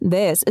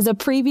This is a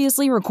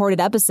previously recorded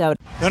episode.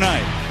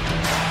 Tonight,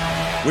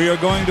 we are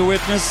going to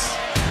witness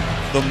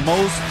the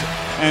most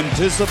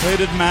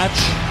anticipated match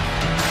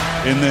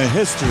in the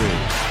history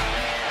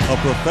of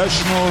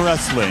professional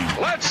wrestling.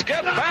 Let's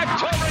get back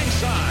to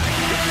ringside.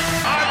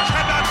 I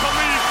cannot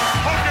believe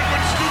Hogan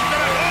would stoop to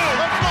that. Oh,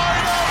 the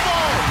flying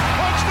elbow.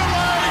 Punch the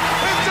leg.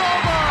 It's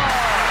over.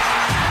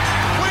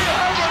 We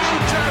have a new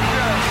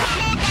champion.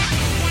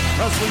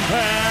 Wrestling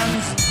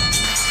fans,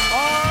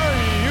 are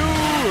you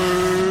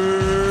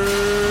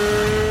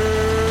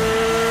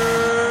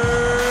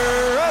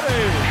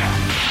ready?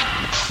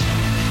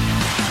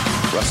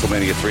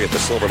 WrestleMania 3 at the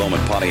Silverdome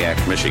in Pontiac,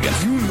 Michigan.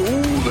 You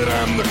know that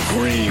I'm the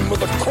cream of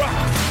the crop.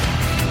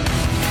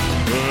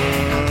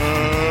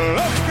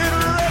 Let's get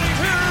ready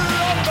to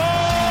rumble!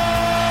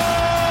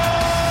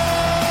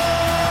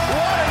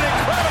 What an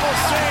incredible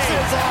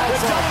scene. The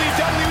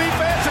WWE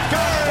fans have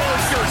got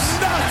bonkers.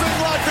 Nothing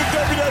like the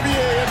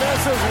WWE, and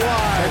this is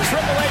why. And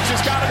Triple H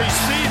has got to be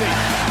seething.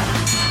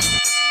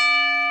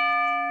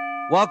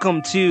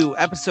 Welcome to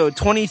episode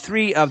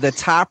 23 of the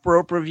Top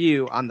Rope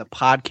Review on the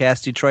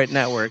Podcast Detroit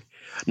Network.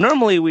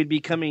 Normally, we'd be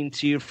coming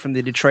to you from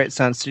the Detroit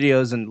Sound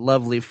Studios in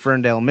lovely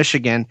Ferndale,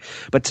 Michigan,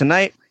 but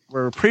tonight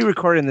we're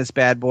pre-recording this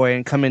bad boy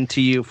and coming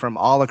to you from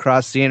all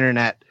across the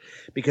internet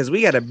because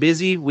we got a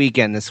busy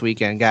weekend this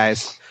weekend,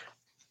 guys.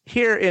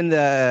 Here in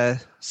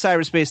the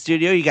cyberspace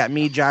studio, you got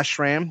me, Josh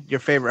Schramm, your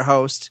favorite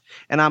host,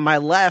 and on my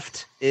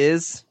left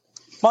is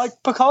Mike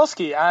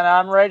Pekulski, and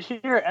I'm right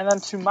here. And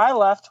then to my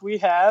left, we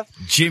have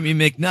Jimmy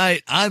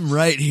McKnight. I'm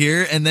right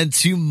here. And then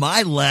to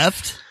my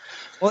left.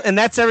 well, and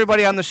that's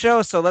everybody on the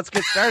show. So let's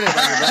get started.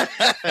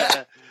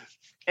 Everybody.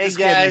 Hey Just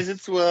guys, kidding.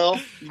 it's Will.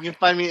 You can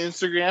find me on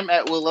Instagram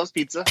at Will Loves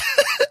Pizza.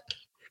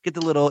 Get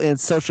the little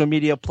social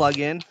media plug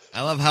in.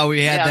 I love how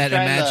we had Yeah, I'm that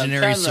trying to-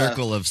 imaginary trying to-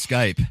 circle of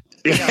Skype.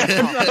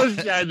 I was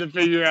trying to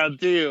figure out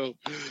too.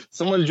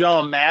 Someone draw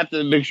a map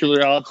and make sure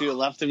we're all to the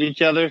left of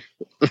each other.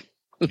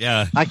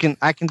 Yeah. I can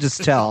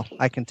just tell.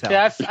 I can tell.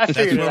 I That's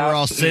figured where it out. we're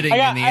all sitting I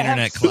got- in the I have-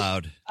 internet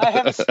cloud. I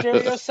have a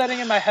stereo setting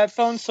in my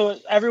headphones, so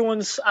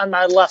everyone's on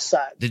my left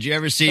side. Did you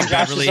ever see Josh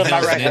Beverly is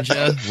on my Hills right.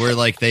 Ninja where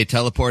like they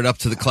teleport up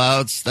to the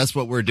clouds? That's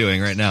what we're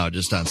doing right now,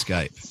 just on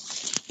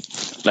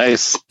Skype.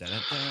 Nice.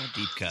 Da-da-da,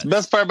 deep cut. The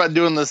best part about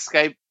doing the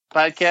Skype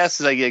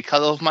podcast is I get a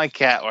cuddle with my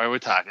cat while we're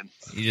talking.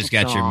 You just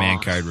got your Aw. man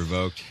card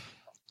revoked.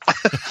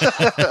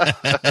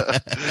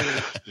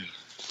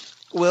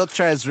 Will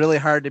tries really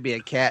hard to be a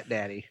cat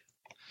daddy.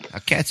 Oh,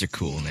 cats are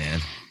cool,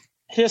 man.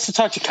 He has to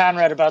talk to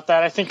Conrad about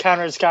that. I think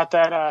Conrad's got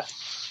that,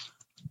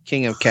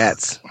 King of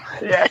cats.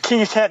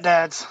 King of Cat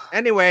Dads.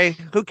 Anyway,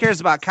 who cares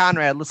about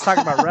Conrad? Let's talk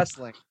about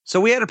wrestling. So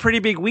we had a pretty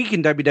big week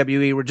in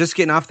WWE. We're just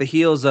getting off the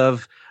heels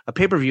of a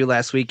pay-per-view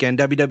last weekend,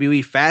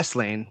 WWE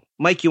Fastlane.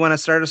 Mike, you want to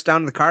start us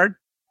down the card?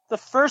 The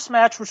first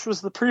match, which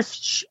was the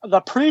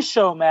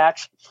pre-show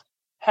match,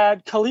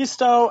 had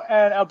Kalisto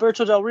and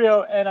Alberto Del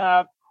Rio in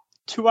a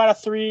 2 out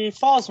of 3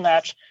 falls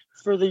match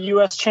for the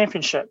U.S.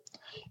 Championship.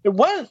 It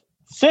went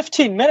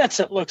 15 minutes,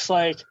 it looks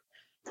like,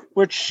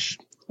 which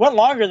went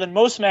longer than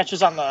most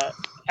matches on the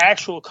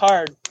actual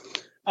card.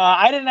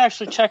 I didn't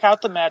actually check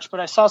out the match, but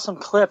I saw some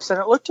clips, and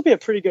it looked to be a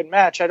pretty good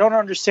match. I don't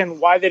understand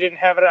why they didn't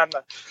have it on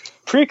the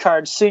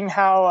pre-card,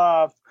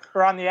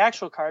 or on the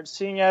actual card,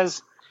 seeing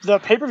as the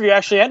pay-per-view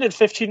actually ended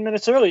 15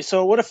 minutes early,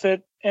 so it would have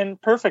fit in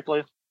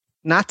perfectly.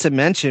 Not to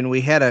mention,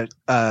 we had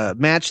a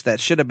match that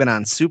should have been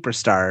on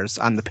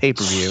Superstars on the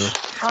pay-per-view.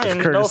 I don't even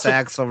know Curtis if it-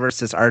 Axel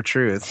versus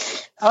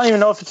R-Truth. I don't even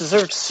know if it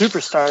deserved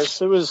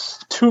Superstars. It was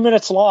 2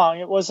 minutes long.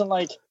 It wasn't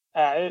like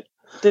it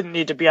didn't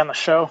need to be on the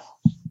show.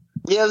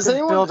 Yeah, has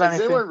Didn't build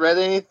anyone anything. read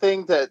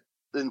anything that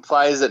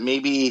implies that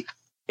maybe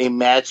a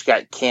match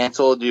got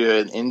canceled due to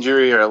an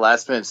injury or a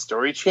last minute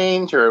story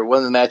change, or one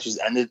of the matches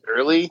ended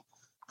early?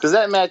 Because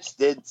that match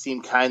did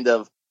seem kind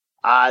of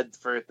odd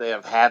for it to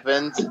have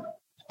happened.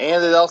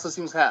 And it also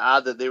seems kind of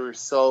odd that they were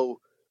so...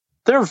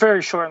 They were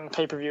very short in the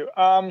pay-per-view.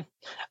 I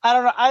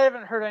don't know. I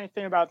haven't heard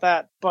anything about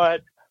that,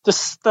 but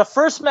the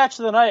first match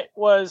of the night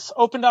was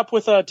opened up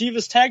with a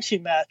Divas Tag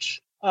Team match,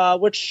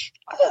 which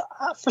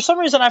for some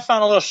reason I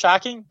found a little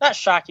shocking. Not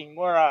shocking,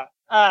 more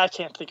I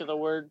can't think of the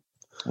word.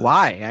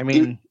 Why? I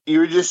mean, You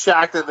were just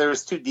shocked that there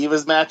was 2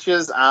 Divas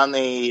matches on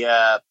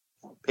the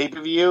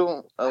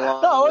pay-per-view?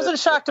 No, I wasn't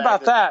shocked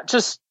about that.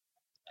 Just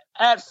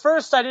at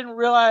first I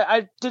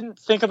didn't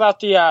think about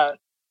the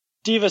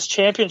Divas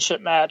Championship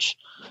match.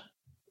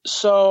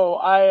 So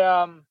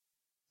I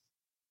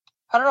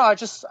don't know.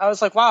 I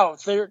was like, wow,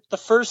 they're the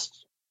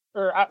first,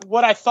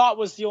 what I thought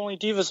was the only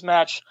Divas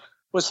match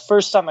was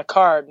first on the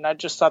card, and I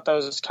just thought that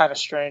was kind of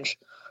strange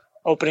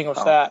opening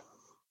with that.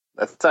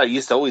 That's how it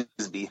used to always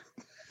be.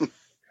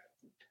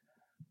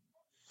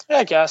 Yeah,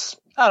 I guess.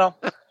 I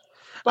don't know.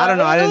 I don't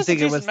know. I didn't think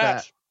it a was decent that.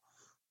 match.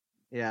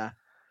 Yeah.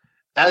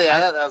 I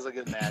thought that was a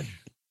good match.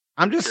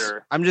 I'm just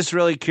Sure.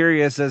 really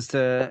curious as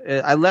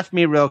to. I left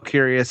me real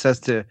curious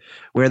as to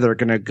where they're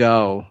going to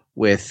go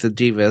with the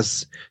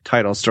Divas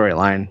title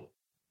storyline.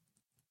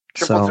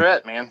 Triple So-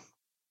 threat, man.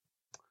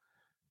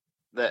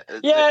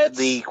 Yeah,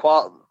 The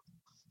qual.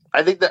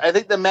 I think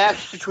the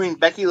match between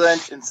Becky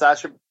Lynch and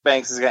Sasha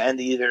Banks is going to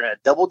end either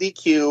at double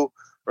DQ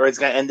or it's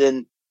going to end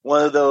in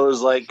one of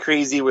those like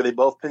crazy where they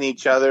both pin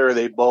each other or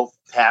they both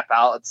tap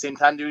out at the same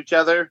time to each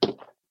other,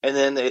 and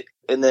then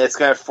it's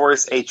going to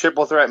force a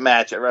triple threat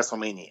match at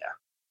WrestleMania,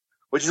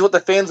 which is what the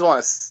fans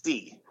want to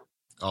see.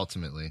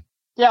 Ultimately,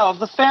 Yeah, well,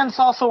 the fans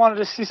also wanted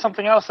to see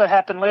something else that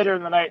happened later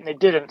in the night, and they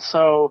didn't.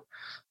 So,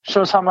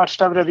 shows how much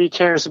WWE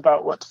cares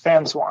about what the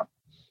fans want.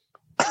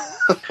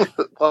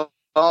 well,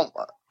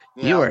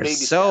 You are baby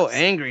so steps.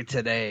 angry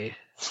today.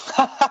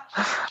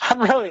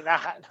 I'm really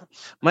not.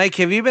 Mike,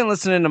 have you been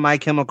listening to My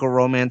Chemical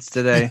Romance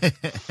today?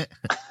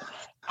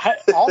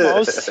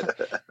 Almost.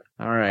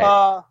 All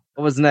right.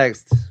 What was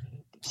next?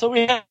 So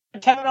we had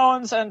Kevin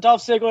Owens and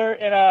Dolph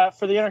Ziggler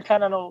for the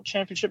Intercontinental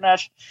Championship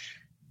match.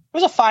 It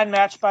was a fine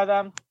match by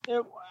them.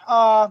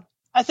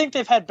 I think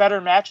they've had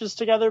better matches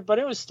together, but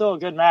it was still a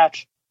good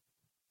match.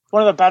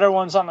 One of the better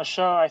ones on the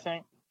show, I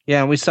think.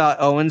 Yeah, and we saw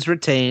Owens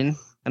retain,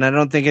 and I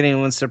don't think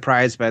anyone's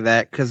surprised by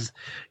that because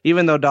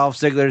even though Dolph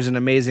Ziggler is an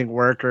amazing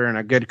worker and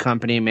a good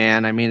company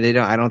man, I mean,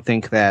 I don't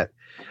think that.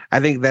 I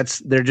think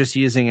they're just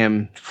using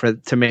him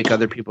to make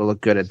other people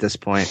look good at this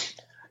point.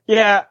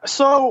 Yeah,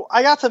 so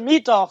I got to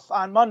meet Dolph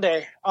on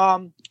Monday,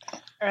 and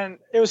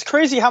it was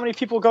crazy how many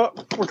people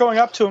were going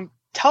up to him,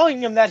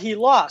 telling him that he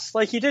lost,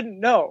 like he didn't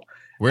know.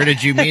 Where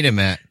did you meet him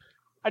at?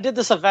 I did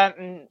this event,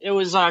 and it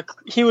was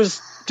he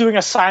was doing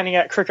a signing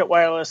at Cricket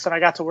Wireless, and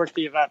I got to work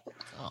the event. Oh,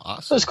 It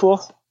awesome. was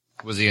cool.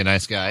 Was he a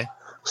nice guy?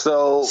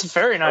 So It's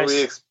very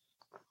nice.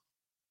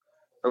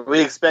 Are we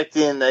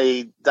expecting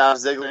a Dolph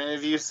Ziggler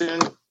interview soon?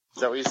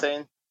 Is that what you're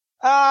saying?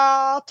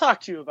 I'll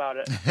talk to you about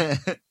it.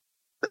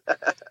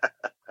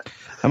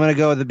 I'm going to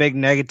go with the big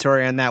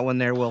negatory on that one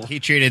there, Will. He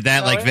treated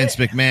that like Vince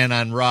McMahon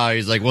on Raw.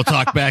 He's like, we'll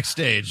talk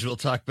backstage. We'll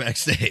talk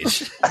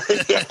backstage.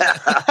 Yeah.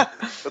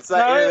 Let's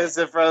not hear this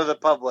in front of the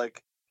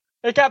public.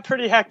 It got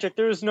pretty hectic.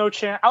 There was no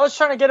chance. I was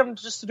trying to get him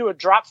just to do a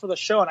drop for the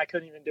show, and I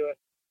couldn't even do it.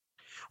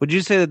 Would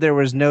you say that there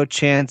was no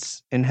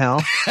chance in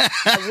hell?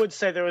 I would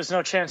say there was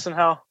no chance in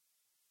hell.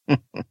 All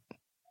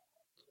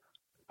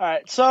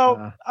right,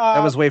 so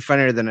that was way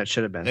funnier than it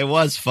should have been. It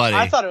was funny.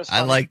 I thought it was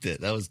funny. I liked it.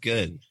 That was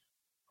good.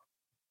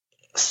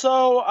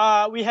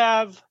 So we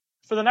have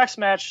for the next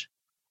match,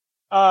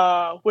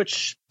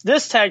 which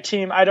this tag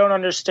team I don't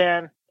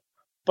understand,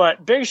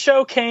 but Big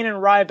Show, Kane, and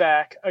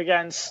Ryback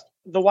against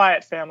the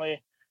Wyatt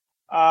family,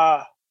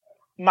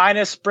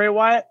 minus Bray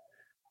Wyatt.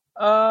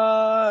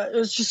 It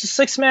was just a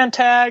 6-man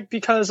tag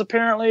because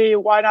apparently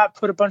why not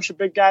put a bunch of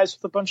big guys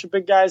with a bunch of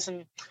big guys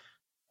and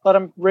let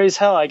them raise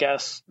hell, I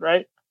guess,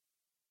 right?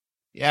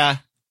 Yeah.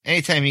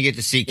 Anytime you get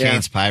to see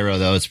Kane's pyro,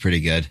 though, it's pretty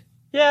good.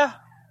 Yeah.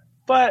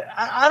 But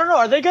I don't know.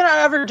 Are they going to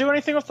ever do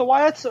anything with the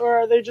Wyatts,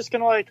 or are they just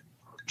going to like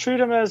treat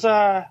them as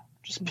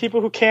just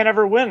people who can't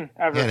ever win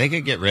ever? Yeah, they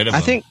could get rid of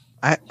them.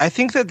 I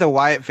think that the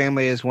Wyatt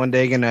family is one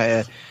day going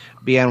to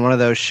be on one of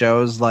those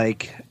shows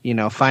like, you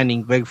know,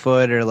 Finding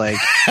Bigfoot or like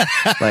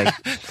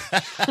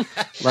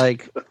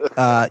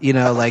you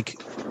know, like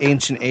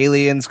Ancient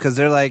Aliens, because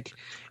they're like,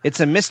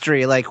 it's a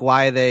mystery like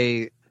why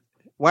they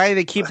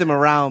keep them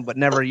around but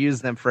never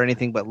use them for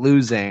anything but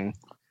losing.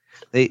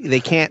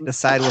 They can't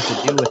decide what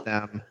to do with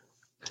them.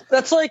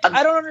 That's like,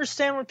 I don't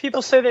understand when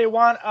people say they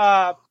want,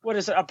 a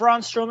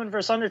Braun Strowman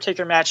versus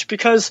Undertaker match,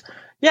 because,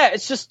 yeah,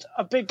 it's just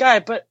a big guy,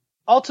 but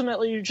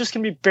ultimately you're just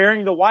going to be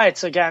burying the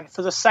Wyatts again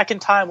for the second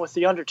time with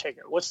the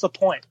Undertaker. What's the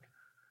point?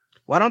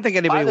 Well, I don't think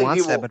anybody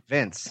wants that but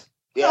Vince.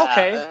 Yeah,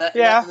 okay,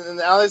 yeah. And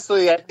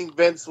honestly, I think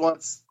Vince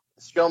wants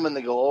Strowman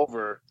to go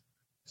over.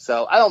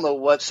 So I don't know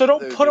what. So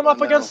don't put him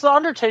up against the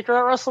Undertaker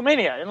at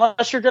WrestleMania,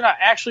 unless you're going to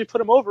actually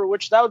put him over,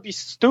 which that would be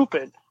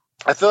stupid.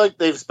 I feel like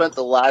they've spent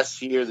the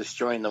last year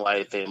destroying the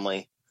Wyatt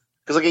family.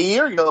 Because like a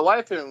year ago, the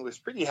Wyatt family was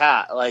pretty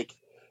hot. Like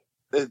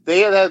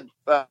they had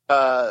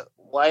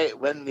Wyatt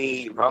win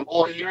the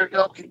Rumble a year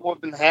ago, people would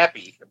have been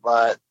happy,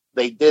 but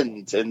they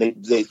didn't, and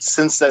they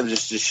since then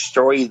just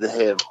destroyed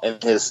him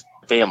and his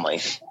family.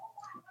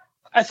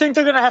 I think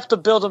they're going to have to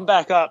build him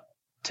back up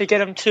to get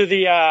him to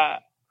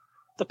the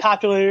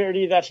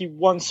popularity that he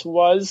once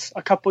was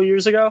a couple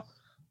years ago.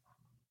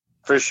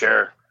 For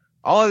sure.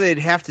 All they'd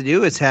have to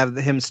do is have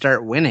him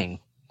start winning.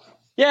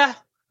 Yeah,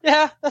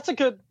 that's a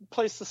good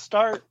place to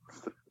start.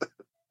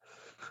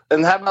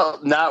 And how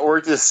about not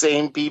work the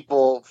same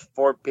people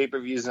 4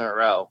 pay-per-views in a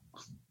row?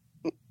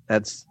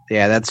 That's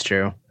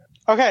true.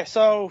 Okay,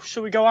 so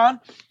should we go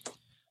on?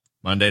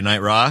 Monday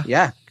Night Raw?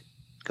 Yeah.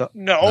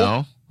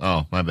 No.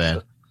 Oh, my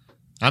bad.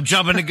 I'm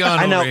jumping the gun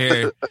I know. over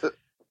here.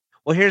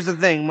 Well, here's the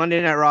thing. Monday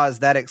Night Raw is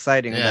that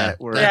exciting that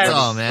we're that's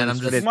all, man.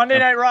 Monday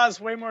Night Raw is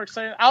way more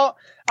exciting. I'll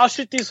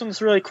shoot these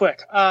ones really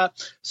quick.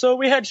 So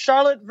we had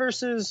Charlotte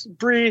versus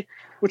Brie,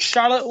 which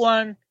Charlotte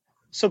won.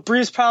 So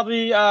Brie's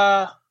probably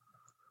gonna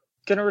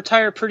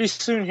retire pretty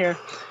soon here.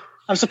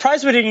 I'm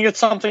surprised we didn't get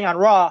something on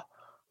Raw.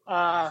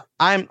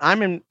 I'm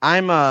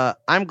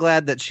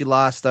glad that she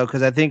lost though,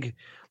 because I think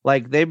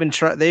like they've been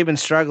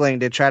struggling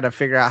to try to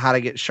figure out how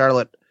to get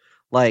Charlotte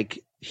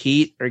like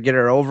heat or get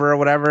her over or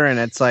whatever, and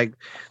it's like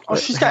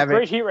she's got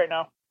great heat right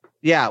now.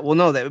 Yeah, well,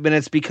 no, but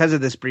it's because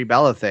of this Brie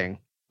Bella thing.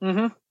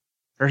 Mm-hmm.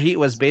 Her heat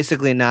was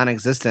basically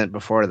non-existent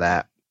before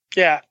that.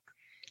 Yeah.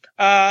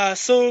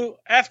 So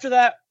after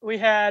that, we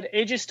had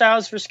AJ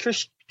Styles versus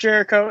Chris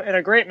Jericho in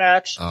a great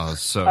match. Oh,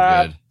 so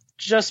good.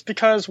 Just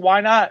because,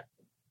 why not?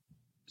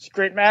 It's a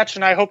great match,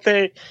 and I hope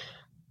they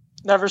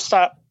never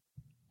stop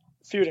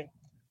feuding.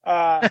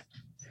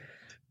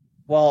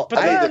 Well, But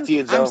I then- think the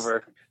feud's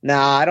over. No,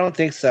 I don't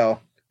think so.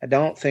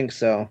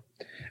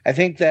 I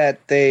think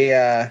that they.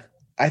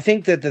 I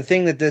think that the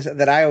thing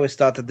that I always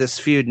thought that this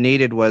feud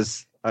needed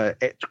was a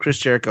Chris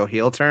Jericho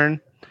heel turn,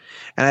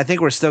 and I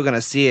think we're still going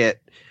to see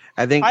it.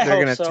 I think I they're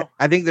hope going to. so.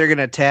 I think they're going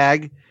to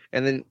tag,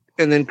 and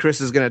then Chris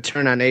is going to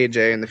turn on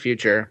AJ in the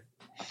future.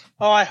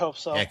 Oh, I hope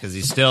so. Yeah, because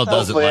he still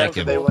doesn't Hopefully like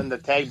after him. they win the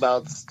tag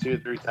belts 2 or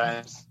 3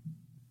 times.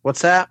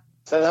 What's that?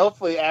 So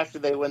hopefully after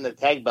they win the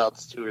tag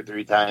belts 2 or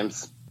 3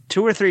 times.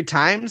 2 or 3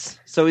 times?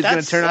 So he's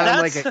going to turn on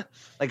him That's-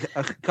 like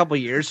a couple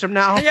years from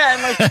now? Yeah,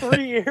 in like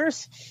 3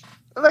 years.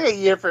 Like a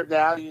year from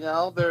now,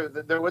 they're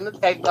winning the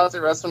tag belts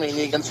at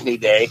WrestleMania against New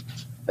Day,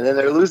 and then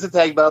they're losing the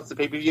tag belts at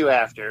pay-per-view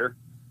after,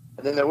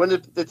 and then they're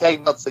winning the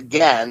tag belts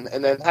again,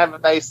 and then have a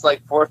nice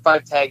like 4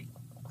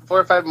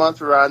 or 5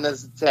 month run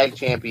as tag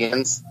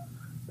champions.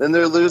 Then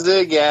they're losing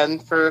again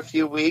for a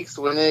few weeks,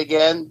 winning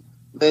again.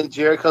 Then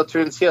Jericho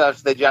turns heel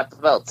after they drop the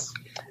belts.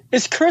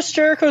 Is Chris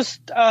Jericho's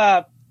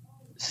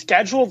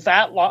schedule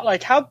that long?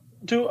 Like,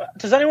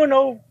 does anyone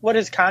know what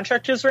his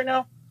contract is right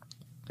now?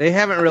 They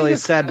haven't really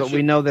it's said, but actually-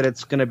 we know that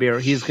he's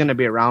going to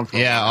be around for a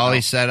Yeah, while. all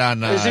he said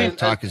on Is he-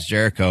 Talk is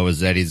Jericho was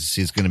that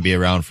he's going to be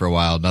around for a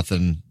while.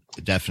 Nothing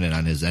definite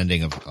on his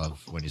ending of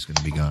when he's going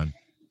to be gone.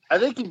 I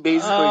think he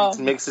basically just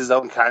makes his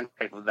own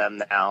contract with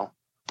them now.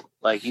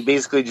 Like, he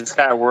basically just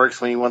kind of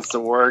works when he wants to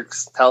work,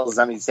 tells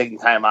them he's taking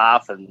time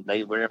off, and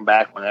they bring him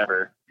back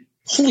whenever.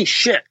 Holy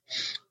shit.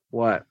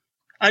 What?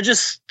 I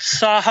just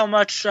saw how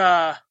much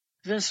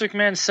Vince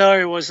McMahon's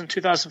salary was in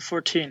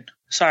 2014.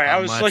 Sorry, How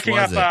I was much looking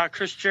was up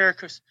Chris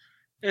Jericho's.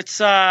 It's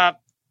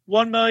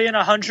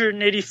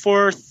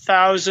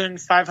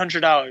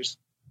 $1,184,500.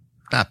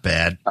 Not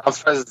bad. I'm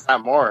surprised it's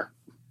not more.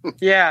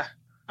 Yeah.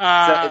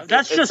 it's-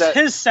 That's it's just that-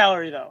 his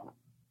salary, though.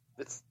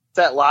 It's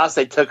that loss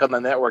they took on the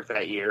network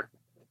that year.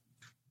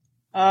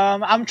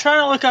 I'm trying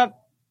to look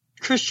up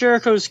Chris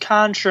Jericho's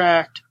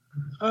contract.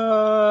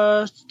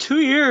 2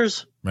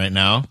 years. Right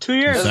now, 2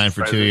 years. He's signed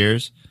for 2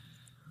 years.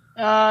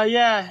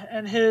 Yeah,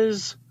 and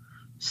his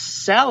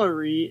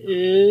salary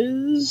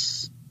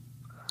is.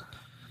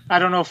 I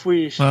don't know if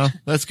we. Well,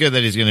 that's good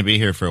that he's going to be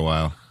here for a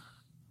while.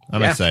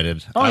 I'm Yeah.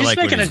 excited. Oh, I he's like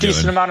what making a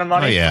decent doing. amount of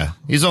money. Oh yeah,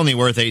 he's only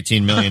worth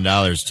 $18 million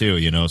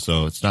too.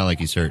 So it's not like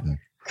he's hurting.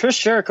 Chris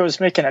Jericho is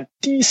making a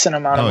decent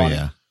amount of Oh money.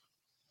 yeah,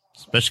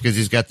 especially because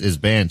he's got his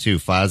band too,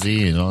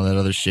 Fozzy and all that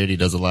other shit. He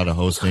does a lot of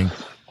hosting.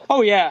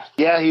 Oh yeah.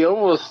 Yeah, he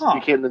almost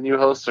became the new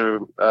host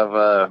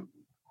of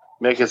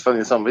Make His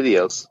Funny Some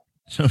Videos.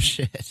 Oh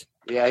shit.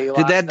 Yeah, he Dude,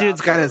 lost that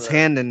dude's out got to his the-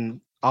 hand in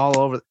all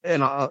over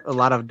in a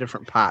lot of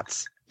different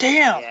pots.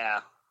 Damn. Yeah.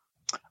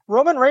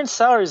 Roman Reigns'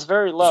 salary is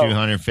very low.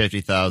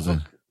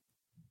 250,000.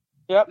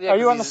 Yep. Yeah, Are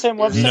you 'cause on the he's- same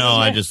website? No, as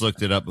me? I just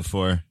looked it up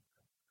before.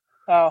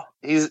 Oh.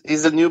 He's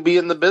a newbie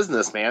in the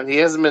business, man. He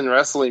hasn't been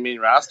wrestling main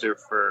roster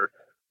for,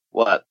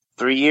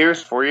 3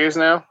 years, 4 years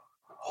now?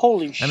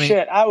 Holy I mean-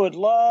 shit. I would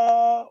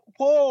love.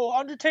 Whoa.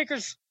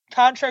 Undertaker's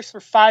contract's for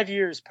 5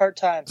 years, part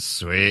time.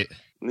 Sweet.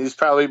 And he's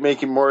probably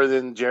making more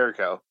than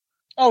Jericho.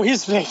 Oh,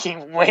 he's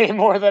making way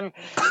more than.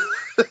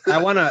 I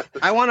want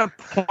to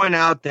point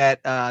out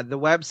that the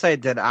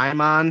website that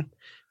I'm on,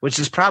 which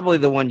is probably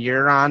the one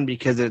you're on,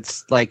 because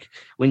it's like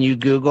when you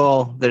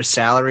Google their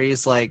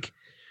salaries, like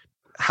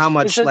how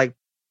much Is it- like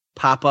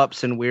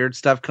pop-ups and weird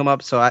stuff come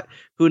up. So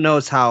who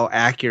knows how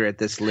accurate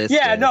this list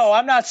Yeah, is. no,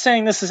 I'm not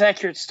saying this is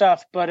accurate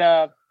stuff, but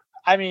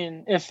I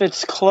mean, if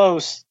it's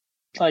close,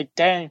 like,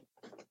 dang.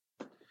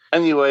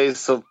 Anyways,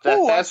 so that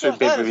Ooh, Fastlane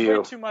that is pay-per-view.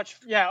 way too much.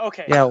 Yeah,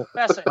 okay. Yeah,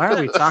 Fastlane. why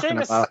are we talking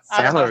Sheamus- about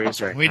I don't know.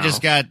 salaries right We now?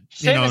 just got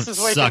Sheamus is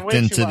making sucked way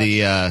into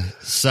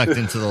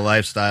too the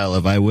lifestyle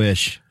of I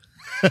wish.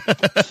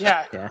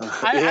 Yeah. Yeah.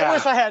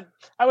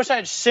 I wish I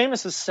had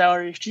Sheamus'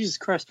 salary. Jesus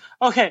Christ.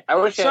 Okay. I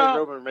wish I had so,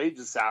 Roman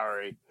Reigns'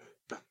 salary.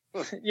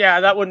 yeah,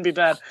 that wouldn't be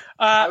bad.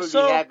 I would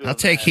So be happy I'll with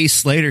take that. Heath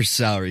Slater's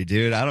salary,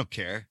 dude. I don't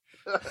care.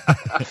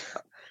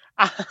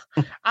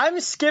 I'm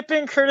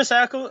skipping Curtis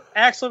Axel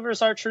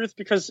versus R-Truth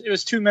because it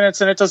was 2 minutes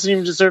and it doesn't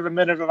even deserve a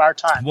minute of our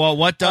time. Well,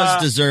 what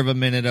does deserve a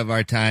minute of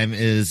our time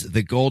is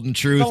the Golden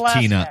Truth The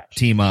last match.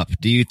 team up.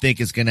 Do you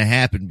think it's going to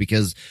happen?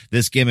 Because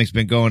this gimmick's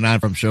been going on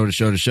from show to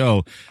show to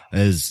show.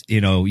 As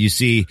you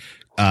see,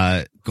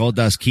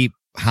 Goldust keep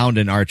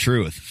hounding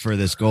R-Truth for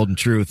this Golden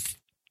Truth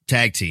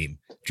tag team,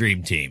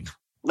 dream team.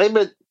 They've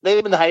been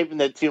hyping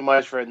it too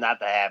much for it not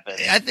to happen.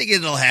 I think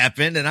it'll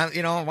happen,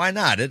 and why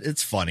not?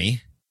 It's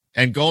funny.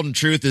 And Golden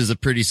Truth is a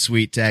pretty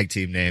sweet tag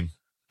team name.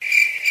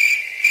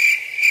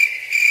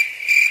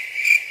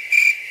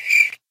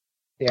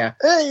 Yeah.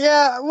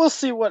 Yeah, we'll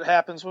see what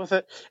happens with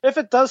it. If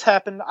it does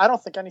happen, I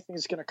don't think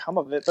anything's going to come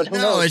of it. But who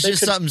knows? No, it's They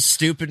just could- something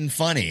stupid and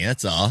funny.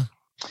 That's all.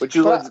 Would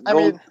you But, let I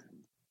mean,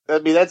 I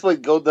mean, that's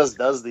what Goldust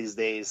does these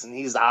days, and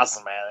he's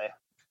awesome at it.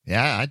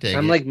 Yeah, I dig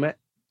I'm it. like,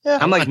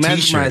 I'm like want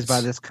mesmerized t-shirts.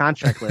 by this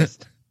contract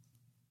list.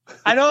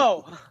 I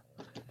know.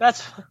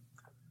 That's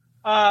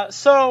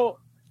so.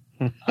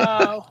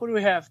 What do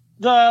we have?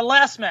 The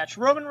last match: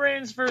 Roman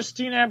Reigns versus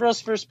Dean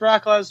Ambrose versus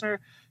Brock Lesnar.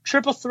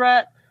 Triple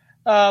threat.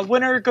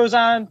 Winner goes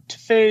on to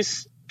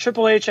face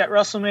Triple H at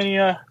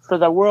WrestleMania for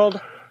the World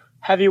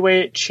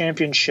Heavyweight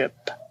Championship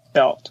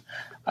belt.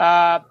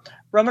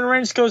 Roman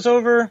Reigns goes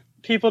over.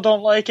 People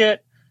don't like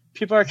it.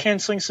 People are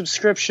canceling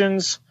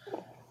subscriptions.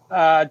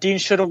 Dean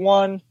should have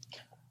won.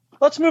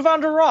 Let's move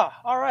on to Raw.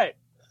 All right.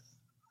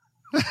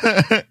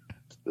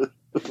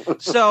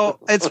 So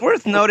it's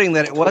worth noting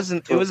that it was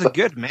a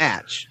good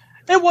match.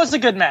 It was a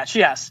good match,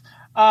 yes.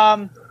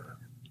 I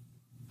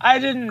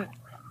didn't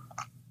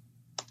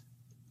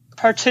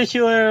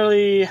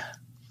particularly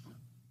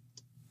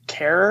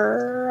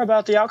care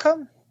about the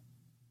outcome.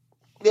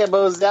 Yeah, but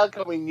it was the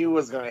outcome we knew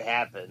was going to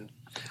happen.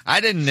 I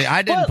didn't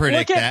But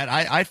predict look at-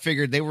 that. I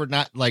figured they were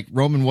not like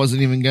Roman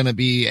wasn't even going to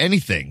be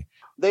anything.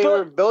 They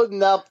were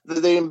building up.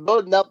 They've been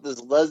building up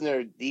this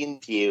Lesnar Dean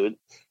feud,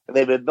 and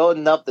they've been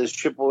building up this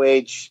Triple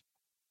H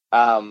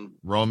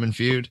Roman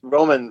feud.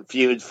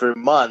 For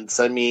months.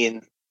 I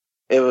mean,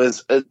 it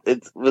was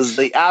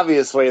the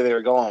obvious way they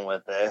were going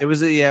with it. It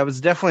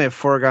was definitely a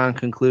foregone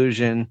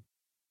conclusion.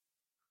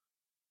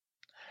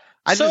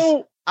 I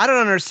don't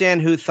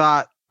understand who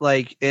thought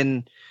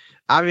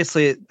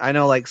obviously I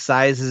know like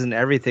sizes and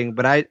everything,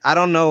 but I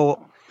don't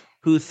know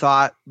who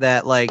thought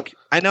that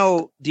I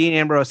know Dean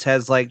Ambrose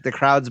has like the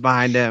crowds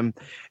behind him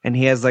and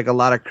he has like a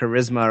lot of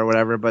charisma or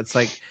whatever, but it's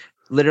like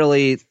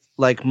literally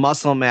like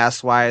muscle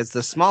mass wise,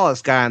 the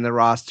smallest guy on the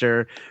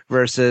roster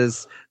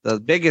versus the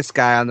biggest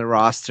guy on the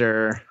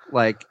roster,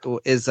 like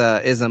is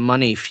a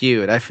money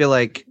feud. I feel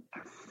like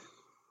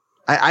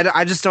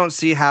I just don't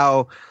see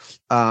how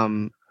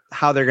they're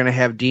going to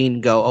have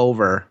Dean go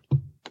over.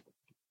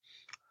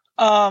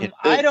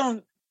 I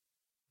don't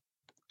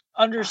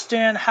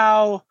understand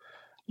how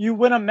you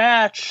win a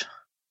match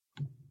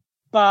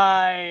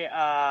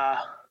by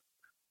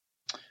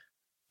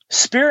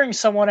spearing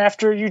someone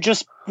after you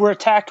just were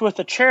attacked with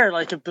a chair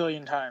like a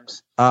billion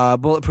times.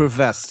 Bulletproof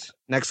vest.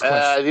 Next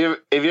question.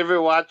 Have you ever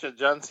watched a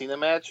John Cena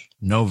match?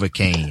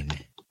 Novocaine.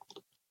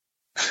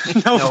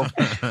 No.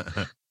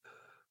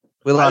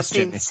 We lost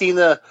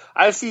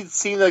I've seen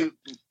Cena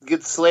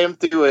get slammed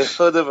through a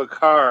hood of a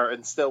car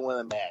and still win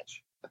a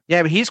match.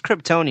 Yeah, but he's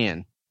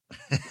Kryptonian.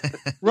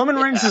 Roman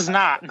Reigns is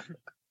not.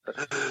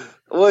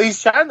 Well,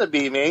 he's trying to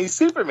be, man. He's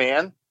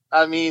Superman.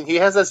 I mean, he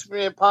has a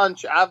Superman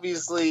punch.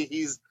 Obviously,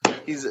 he's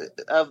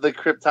of the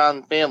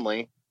Krypton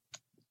family.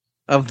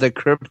 Of the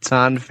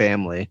Krypton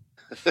family.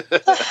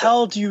 What the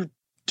hell do you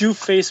do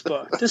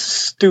Facebook? This is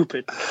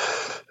stupid.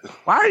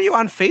 Why are you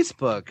on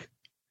Facebook?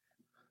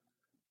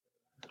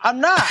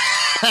 I'm not.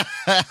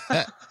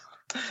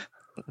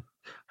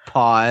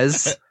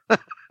 Pause.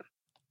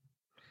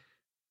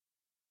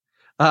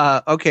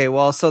 Okay,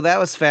 well, so that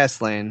was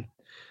Fastlane.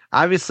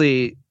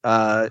 Obviously,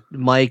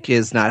 Mike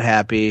is not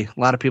happy. A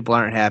lot of people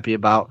aren't happy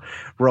about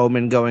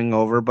Roman going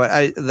over, but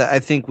I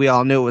think we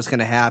all knew it was going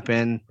to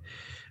happen.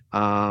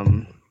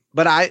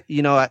 But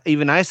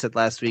even I said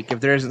last week, if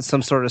there isn't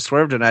some sort of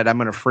swerve tonight, I'm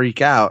going to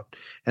freak out.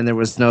 And there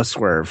was no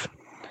swerve.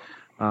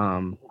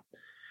 I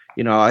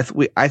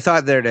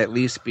thought there'd at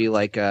least be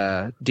like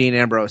a Dean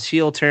Ambrose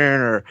heel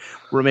turn,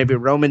 or maybe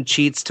Roman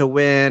cheats to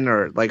win,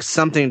 or like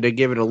something to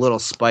give it a little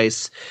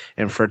spice,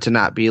 and for it to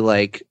not be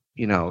like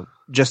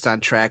just on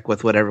track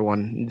with what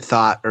everyone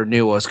thought or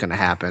knew was going to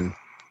happen.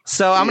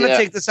 So I'm going to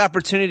take this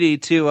opportunity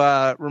to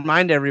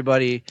remind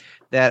everybody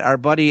that our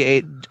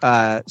buddy,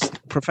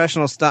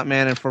 professional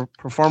stuntman and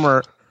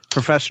former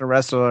professional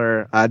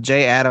wrestler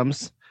Jay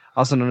Adams,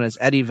 also known as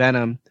Eddie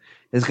Venom,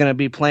 is going to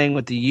be playing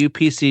with the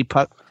UCP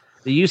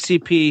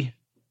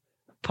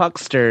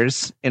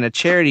Pucksters in a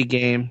charity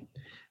game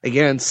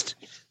against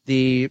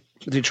the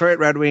Detroit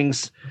Red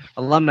Wings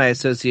Alumni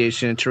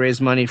Association to raise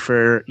money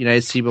for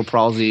United Cerebral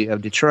Palsy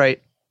of Detroit.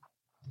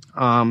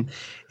 And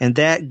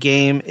that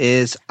game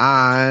is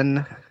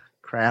on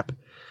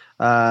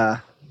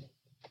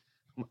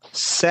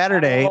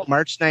Saturday,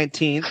 March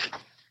 19th.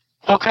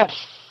 Okay.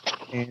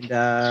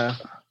 And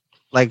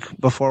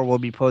before, we'll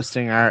be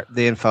posting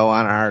the info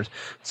on our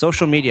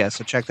social media,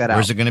 so check that out.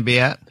 Where's it going to be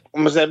at?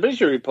 I'm pretty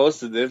sure we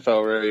posted the info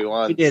already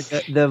once. We did.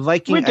 The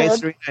Viking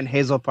Ice Arena in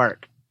Hazel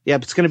Park.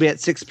 Yep, it's going to be at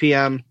 6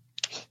 p.m.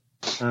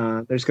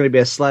 There's going to be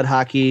a sled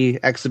hockey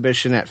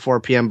exhibition at 4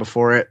 p.m.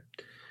 before it.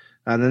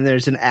 And then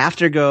there's an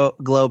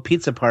afterglow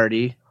pizza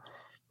party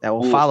that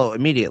will follow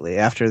immediately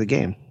after the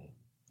game.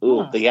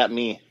 Ooh, they got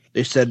me.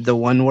 They said the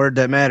one word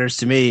that matters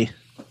to me.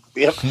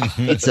 Yep.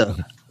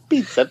 Pizza.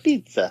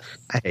 Pizza.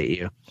 I hate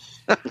you.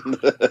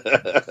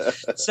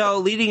 So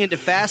leading into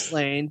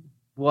Fastlane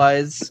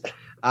was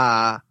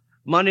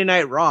Monday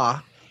Night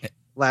Raw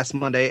last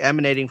Monday,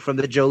 emanating from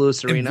the Joe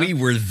Louis Arena. And we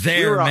were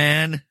there,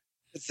 man.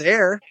 It's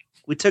there.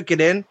 We took it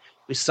in.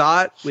 We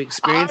saw it. We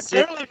experienced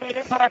it. I barely made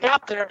it, but I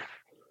got there.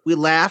 We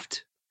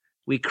laughed.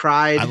 We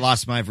cried. I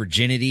lost my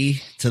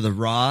virginity to the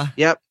Raw.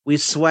 Yep, we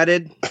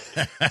sweated.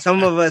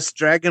 Some of us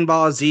Dragon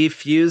Ball Z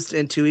fused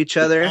into each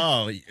other.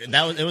 Oh,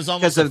 it was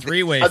almost a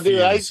three-way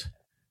fuse.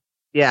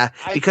 Yeah,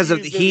 because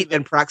of the heat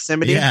and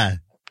proximity. Yeah.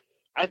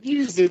 I've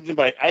used it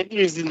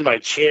into my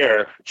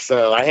chair,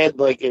 so I had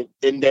like an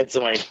indents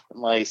in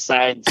my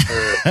sides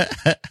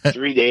for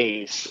 3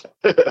 days.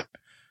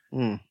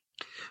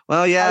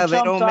 Well, yeah,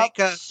 they don't make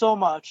so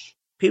much.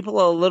 People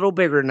are a little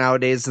bigger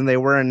nowadays than they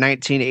were in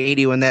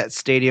 1980 when that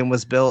stadium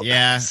was built.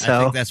 Yeah, so. I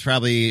think that's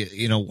probably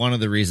one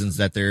of the reasons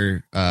that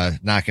they're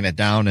knocking it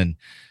down and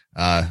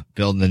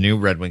building the new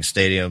Red Wing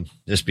Stadium,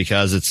 just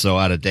because it's so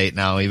out of date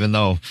now. Even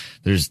though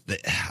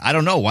I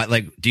don't know what.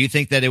 Like, do you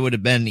think that it would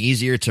have been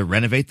easier to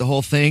renovate the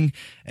whole thing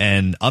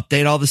and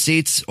update all the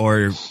seats,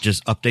 or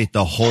just update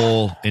the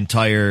whole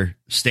entire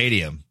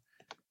stadium?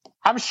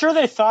 I'm sure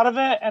they thought of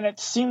it, and it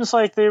seems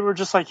like they were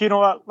just like, you know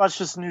what, let's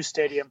just new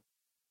stadium.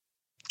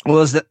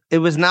 Well, it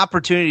was an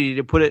opportunity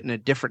to put it in a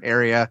different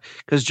area,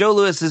 because Joe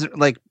Louis isn't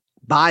like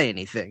buy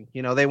anything.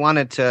 They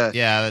wanted to.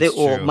 Yeah, that's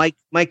true. Mike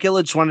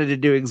Ilitch wanted to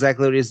do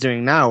exactly what he's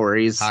doing now, where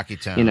he's Hockey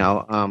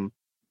Town.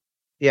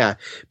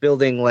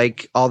 Building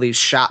like all these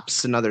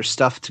shops and other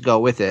stuff to go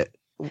with it.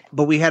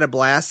 But we had a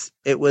blast.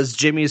 It was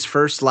Jimmy's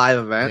first live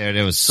event. Yeah,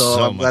 it was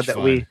so I'm glad much that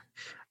fun.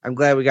 I'm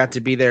glad we got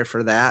to be there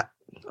for that.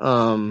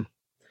 And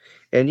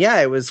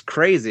yeah, it was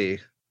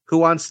crazy. Who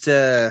wants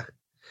to?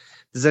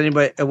 Does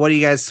anybody? What do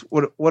you guys?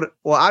 What? Well,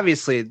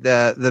 obviously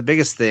the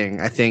biggest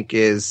thing I think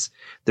is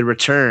the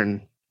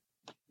return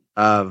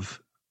of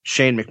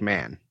Shane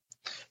McMahon.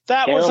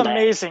 That was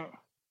amazing.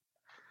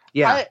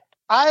 Yeah,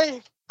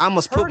 I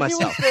almost put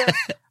myself.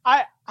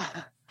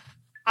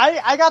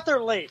 I got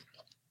there late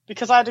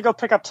because I had to go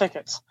pick up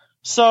tickets.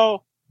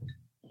 So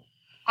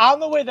on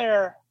the way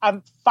there,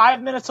 I'm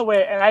 5 minutes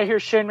away, and I hear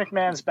Shane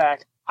McMahon's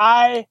back.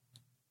 I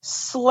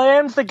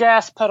slammed the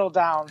gas pedal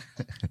down,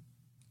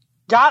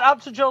 got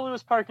up to Joe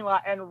Louis parking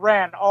lot, and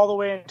ran all the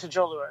way into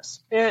Joe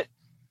Louis.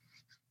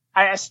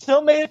 I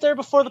still made it there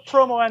before the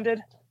promo ended,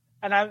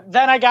 and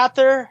then I got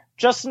there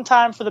just in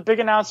time for the big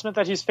announcement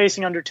that he's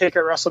facing Undertaker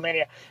at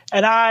WrestleMania,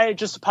 and I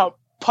just about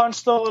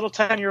punched the little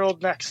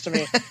 10-year-old next to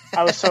me.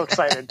 I was so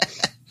excited.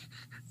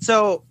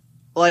 So,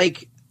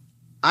 like,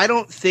 I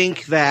don't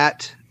think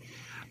that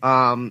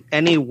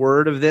any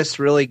word of this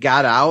really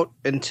got out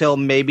until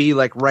maybe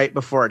like right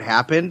before it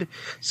happened.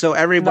 So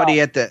everybody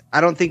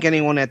I don't think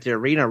anyone at the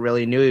arena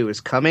really knew he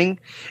was coming.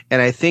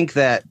 And I think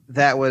that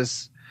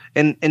was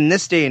in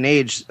this day and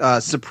age,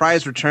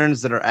 surprise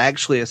returns that are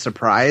actually a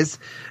surprise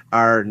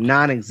are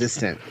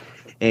non-existent.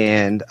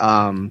 And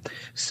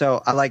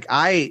so like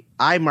I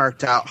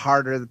marked out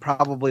harder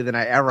probably than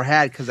I ever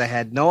had, because I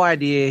had no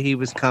idea he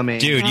was coming.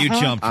 Dude, you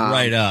jumped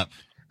right up.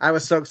 I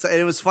was so excited.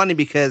 It was funny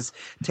because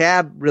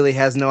Tab really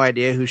has no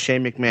idea who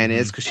Shane McMahon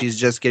is, because she's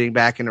just getting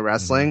back into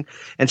wrestling,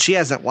 and she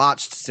hasn't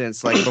watched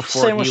since like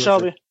before Same with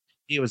Shelby.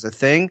 He was a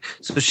thing.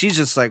 So she's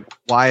just like,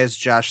 why is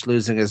Josh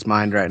losing his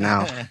mind right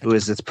now? Who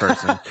is this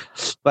person?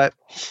 But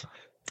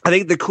I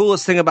think the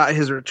coolest thing about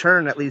his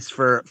return, at least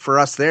for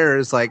us there,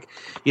 is like,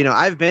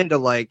 I've been to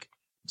like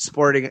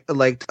sporting,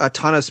 like a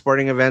ton of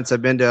sporting events.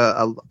 I've been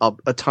to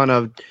a ton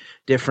of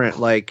different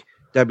like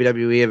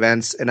WWE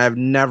events, and I've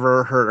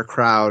never heard a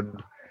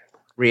crowd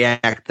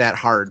react that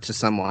hard to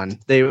someone.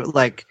 They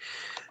like,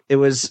 it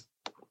was,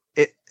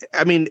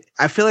 I mean,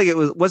 I feel like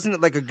wasn't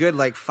it like a good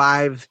like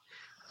 5,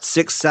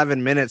 6,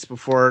 7 minutes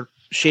before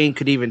Shane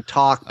could even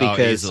talk,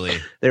 because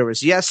there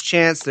was yes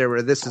chants, there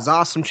were this is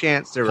awesome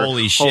chants, there were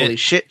holy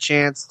shit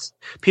chants,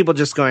 people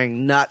just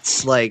going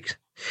nuts. Like,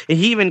 and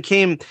he even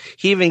came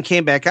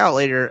back out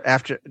later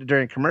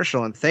during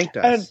commercial and thanked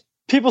us, and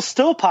people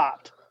still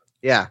popped.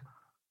 Yeah.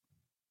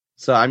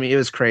 So I mean, it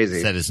was crazy.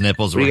 Said his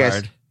nipples were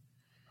hard.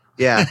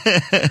 Yeah.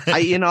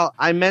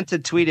 I meant to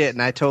tweet it,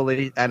 and I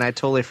totally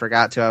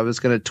forgot to. I was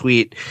going to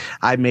tweet.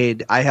 I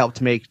helped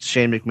make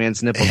Shane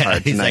McMahon's nipples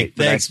hard he's tonight.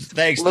 Like,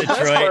 thanks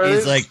Detroit.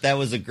 He's like, that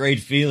was a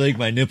great feeling.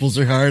 My nipples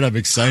are hard. I'm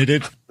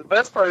excited. The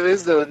best part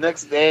is, though, the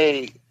next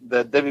day,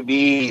 the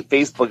WB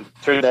Facebook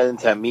turned that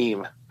into a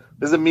meme.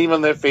 There's a meme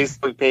on their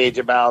Facebook page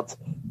about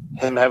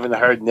him having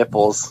hard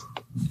nipples.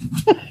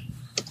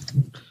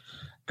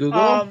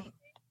 Google.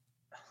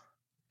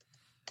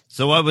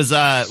 So what was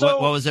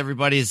what was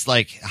everybody's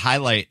like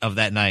highlight of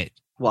that night?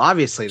 Well,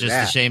 obviously just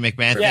that. the Shane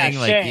McMahon thing.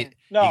 Like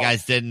you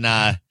guys didn't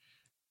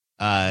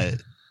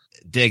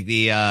dig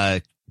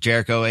the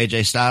Jericho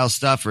AJ Styles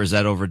stuff, or is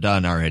that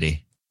overdone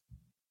already?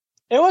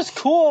 It was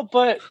cool,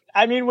 but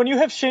I mean, when you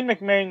have Shane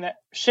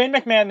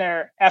McMahon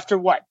there after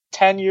what,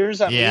 10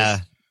 years? At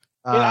least,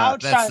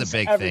 that's the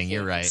big thing.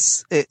 You're right.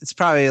 It's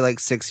probably like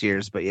 6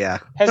 years, but yeah.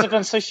 Has it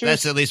been 6 years?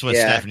 That's at least what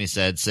Stephanie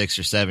said. 6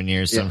 or 7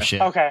 years, some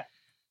shit. Okay.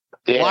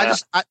 Yeah.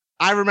 Well,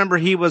 I remember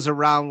he was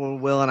around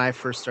when Will and I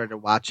first started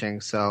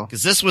watching. So,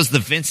 because this was the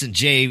Vincent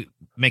J.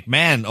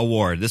 McMahon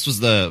Award. This was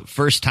the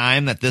first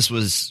time that this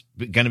was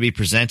going to be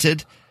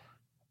presented.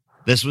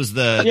 This was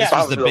the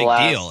Probably the big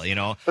last. deal, you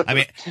know. I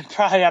mean,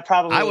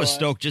 Probably. I was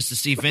stoked just to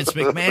see Vince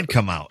McMahon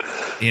come out.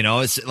 You know,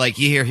 it's like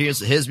here's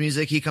his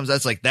music, he comes out,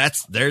 it's like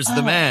there's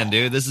the man,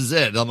 dude. This is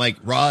it. I'm like,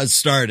 Raw has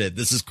started.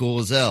 This is cool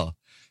as hell.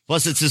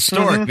 Plus, it's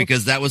historic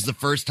because that was the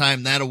first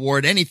time that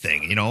award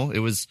anything. You know, it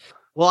was.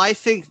 Well, I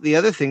think the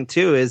other thing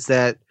too is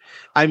that,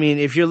 I mean,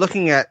 if you're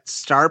looking at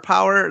star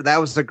power, that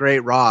was a great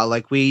Raw.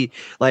 We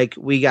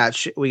got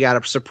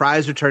a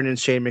surprise return in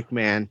Shane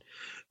McMahon.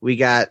 We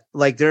got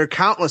there are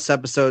countless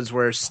episodes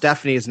where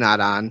Stephanie's not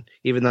on,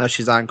 even though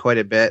she's on quite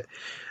a bit.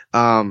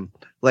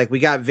 We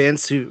got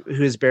Vince,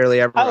 who's barely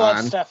ever on. I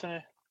love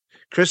Stephanie.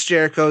 Chris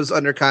Jericho's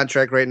under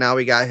contract right now.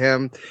 We got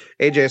him.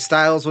 AJ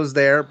Styles was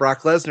there.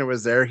 Brock Lesnar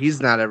was there.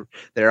 He's not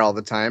there all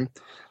the time.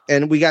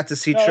 And we got to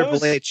see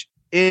Triple H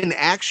in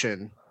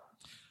action.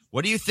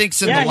 What do you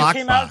think's in the lockbox?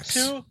 Came out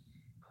too.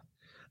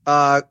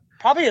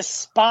 Probably a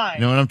spine.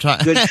 You know what I'm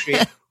talking?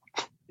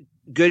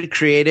 Good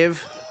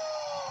creative.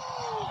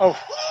 Oh,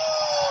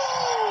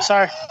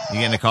 sorry. You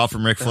getting a call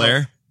from Ric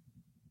Flair?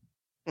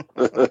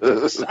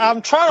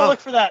 I'm trying to look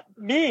for that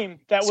meme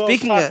that Will was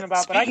talking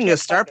about. Speaking of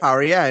star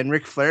power, yeah, and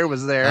Ric Flair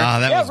was there. Oh,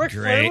 that was Ric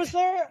great. Flair was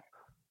there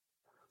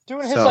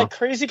doing his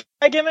crazy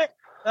guy gimmick.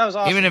 That was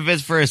awesome. Even if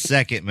it's for a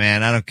second,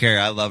 man, I don't care.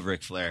 I love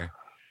Ric Flair.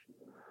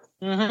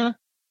 Mm-hmm.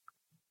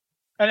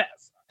 And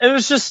it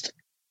was just,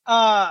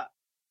 I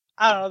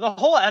don't know, the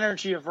whole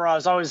energy of Raw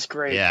is always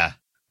great. Yeah.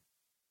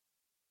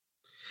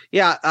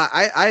 Yeah,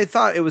 I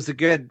thought it was a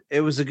good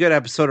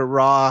episode of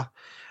Raw.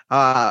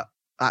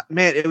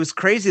 Man, it was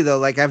crazy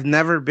though. I've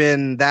never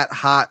been that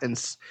hot and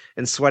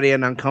sweaty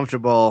and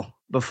uncomfortable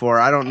before.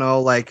 I don't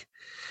know.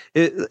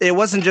 It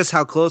wasn't just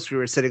how close we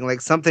were sitting.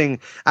 Something,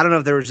 I don't know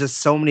if there was just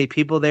so many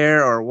people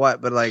there or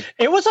what, but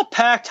it was a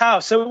packed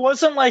house. It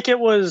wasn't like it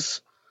was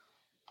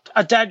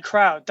a dead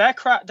crowd. That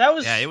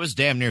was it was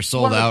damn near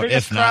sold out,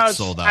 if not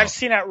sold out. I've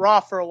seen at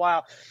Raw for a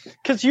while,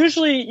 because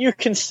usually you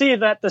can see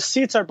that the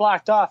seats are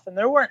blocked off, and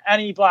there weren't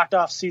any blocked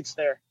off seats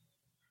there.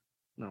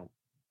 No.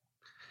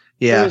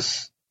 Yeah.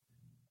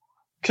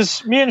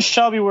 Because me and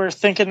Shelby were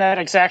thinking that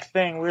exact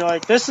thing. We were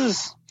like,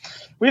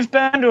 we've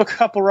been to a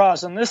couple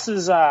Raws, and this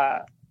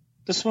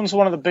one's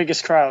one of the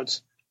biggest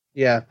crowds.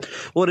 Yeah.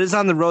 Well, it is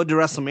on the road to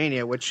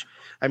WrestleMania, which,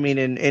 I mean,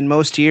 in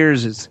most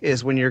years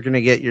is when you're going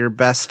to get your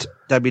best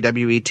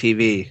WWE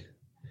TV.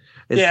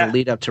 It's the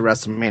lead up to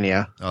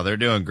WrestleMania. Oh, they're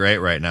doing great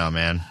right now,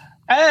 man.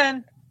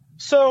 And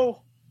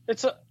so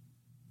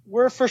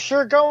we're for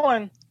sure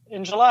going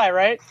in July,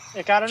 right?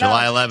 It got announced.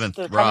 July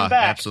 11th, Raw.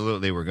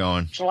 Absolutely, we're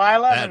going. July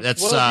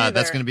 11th.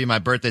 That's going to be my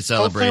birthday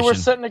celebration. Hopefully, we're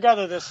sitting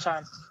together this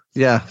time.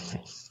 Yeah.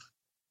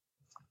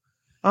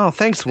 Oh,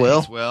 thanks,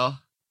 Will. Thanks, Will.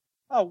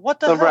 Oh, what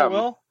the hell,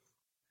 Will?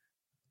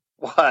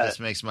 What? This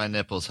makes my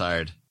nipples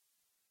hard.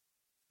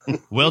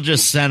 Will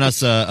just sent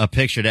us a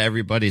picture to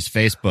everybody's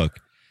Facebook.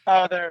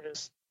 Oh, there it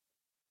is.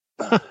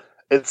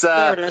 It's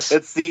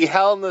the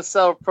Hell in the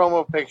Cell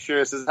promo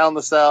picture. It says Hell in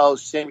the Cell,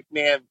 Shane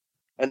McMahon,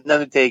 and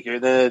Undertaker.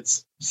 And then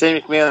it's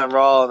Shane McMahon on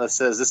Raw, and it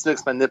says, "This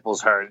makes my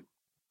nipples hard."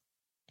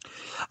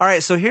 All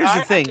right, so here's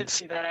the thing. I can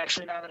see that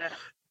actually now that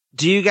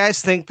Do you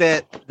guys think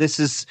that this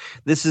is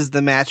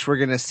the match we're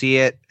going to see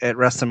at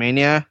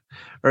WrestleMania,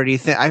 or do you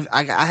think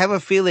I have a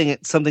feeling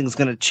something's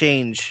going to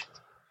change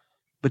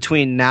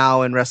between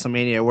now and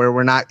WrestleMania, where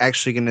we're not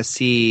actually going to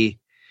see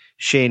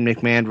Shane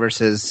McMahon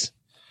versus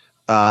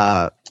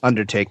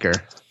Undertaker?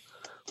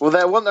 Well,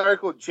 that one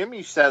article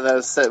Jimmy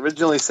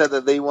originally said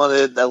that they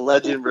wanted a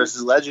legend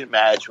versus legend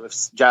match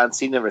with John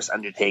Cena versus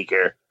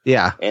Undertaker.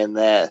 Yeah, and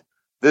that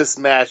this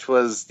match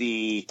was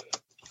the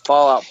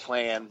fallout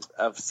plan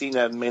of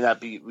Cena may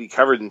not be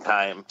recovered in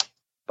time.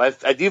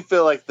 But I do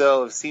feel like,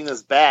 though, if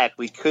Cena's back,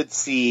 we could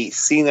see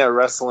Cena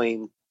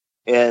wrestling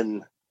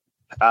in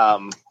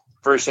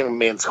first Shane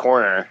McMahon's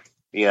corner,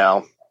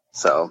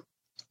 so.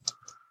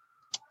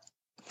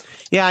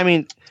 Yeah, I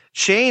mean,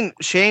 Shane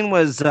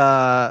was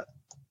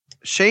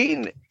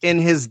Shane in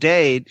his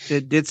day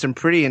did some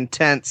pretty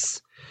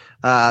intense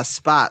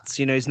spots.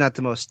 He's not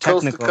the most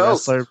technical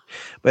wrestler,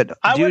 but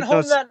I went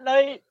home that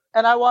night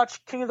and I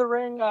watched King of the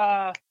Ring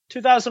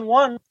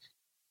 2001.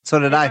 So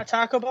did I.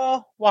 Taco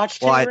Bell, watched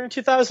King of the Ring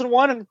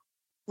 2001 and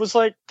was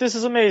like, this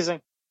is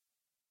amazing.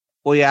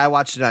 Well, yeah, I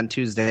watched it on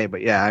Tuesday,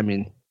 but yeah, I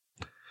mean,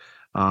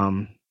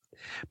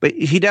 but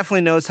he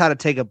definitely knows how to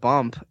take a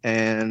bump,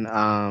 and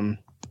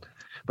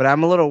but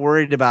I'm a little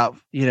worried about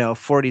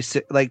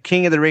 46. Like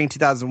King of the Ring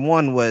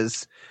 2001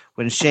 was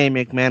when Shane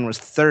McMahon was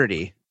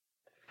 30.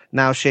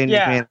 Now Shane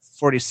McMahon is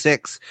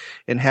 46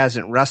 and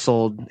hasn't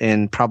wrestled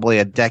in probably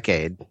a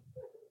decade.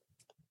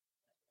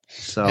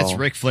 So it's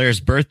Ric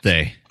Flair's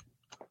birthday.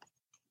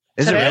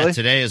 Is it really?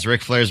 Today is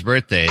Ric Flair's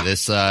birthday.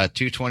 This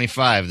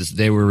 2/25. This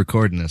day we're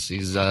recording this.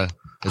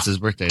 It's his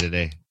birthday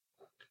today.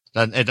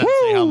 It doesn't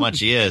say how much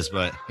he is,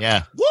 but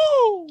yeah.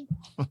 Woo!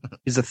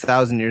 He's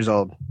 1,000 years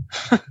old.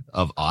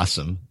 Of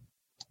awesome.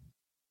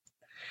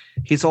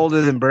 He's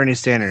older than Bernie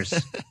Sanders.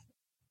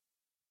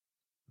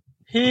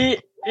 He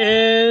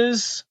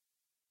is.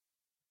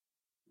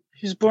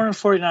 He's born in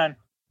 49.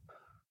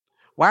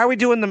 Why are we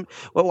doing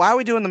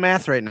the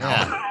math right now?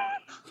 Yeah.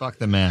 Fuck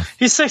the math.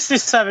 He's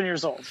 67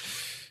 years old.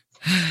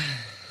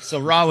 So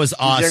Raw was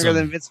awesome. He's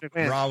younger than Vince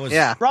McMahon. Raw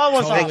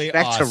was totally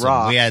back awesome. to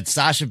Raw. We had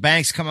Sasha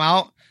Banks come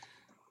out.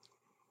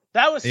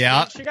 That was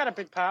Yeah. She got a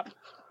big pop.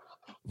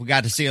 We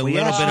got to see a Well,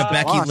 little yeah, bit of she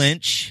Becky lost.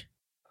 Lynch.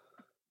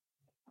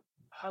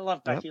 I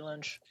love Becky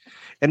Lynch.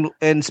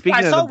 And speaking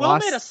I of saw the Will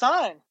boss, made a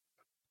sign.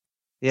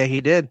 yeah,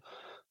 he did.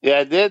 Yeah,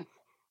 I did.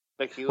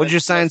 Becky What'd your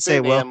Lynch, sign my say,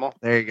 spirit Will? animal.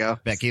 There you go.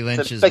 Becky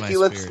Lynch Said is Becky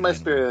my Lynch spirit is my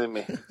animal. spirit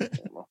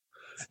animal.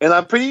 And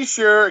I'm pretty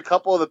sure a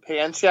couple of the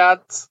pan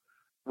shots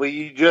where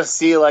you just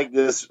see like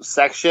this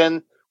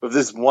section with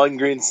this one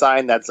green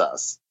sign, that's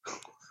us.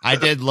 I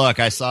did look.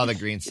 I saw the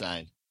green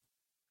sign.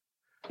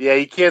 Yeah,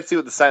 you can't see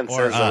what the sign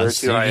Or says. Though.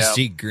 us. They're You too just high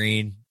see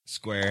green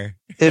square.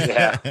 If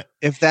Yeah.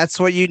 if that's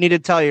what you need to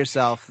tell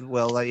yourself,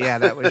 Will, yeah,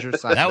 that was your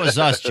sign. That was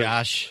us,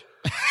 Josh.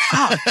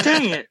 Oh,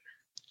 dang it.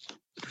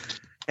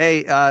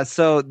 Hey,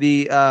 so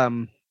the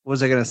what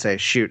was I gonna say?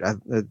 Shoot,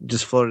 it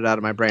just floated out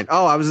of my brain.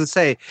 Oh, I was gonna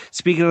say,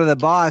 speaking of the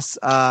boss,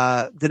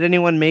 did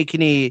anyone make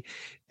any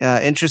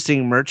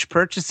interesting merch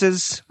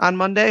purchases on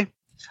Monday?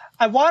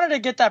 I wanted to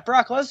get that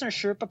Brock Lesnar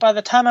shirt, but by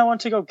the time I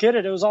went to go get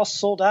it, it was all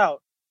sold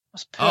out. I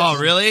was pissed. Oh,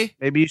 really?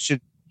 Maybe you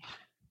should.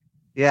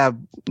 Yeah,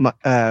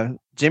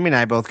 Jimmy and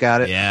I both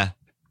got it. Yeah.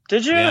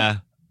 Did you? Yeah.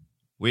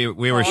 We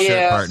were Oh, shirt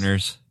yeah.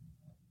 partners.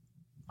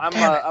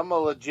 I'm a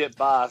legit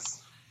boss.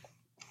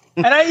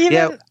 And I even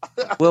Yeah.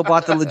 Will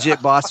bought the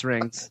legit boss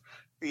rings.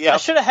 I Yeah.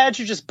 should have had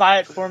you just buy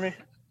it for me.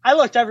 I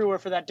looked everywhere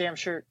for that damn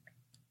shirt.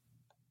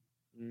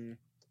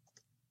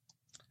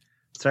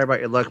 Sorry about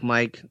your luck,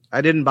 Mike. I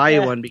didn't buy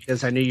you Yeah. one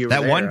because I knew you were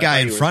That there. one I guy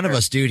thought in you were front of there.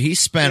 us, dude, he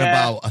spent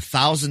Yeah. about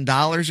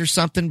 $1,000 or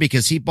something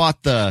because he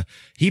bought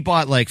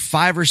like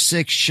 5 or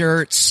 6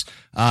 shirts.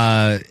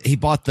 He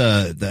bought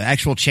the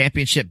actual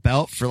championship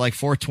belt for like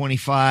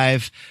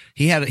 $425.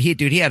 He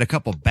had a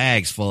couple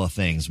bags full of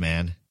things,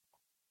 man.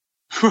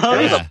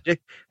 Really? Yeah.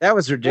 That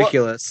was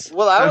ridiculous.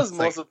 What I was Sounds most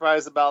like-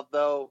 surprised about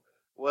though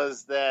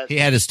was that He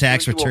had his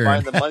tax people return.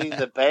 buying the Money in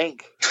the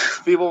Bank.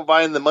 People were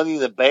buying the Money in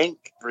the Bank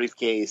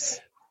briefcase.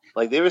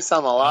 Like they were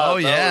selling a lot. Oh,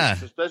 of those, yeah.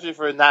 especially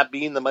for not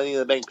being the Money in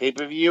the Bank pay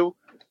per view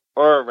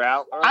or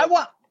around. Or I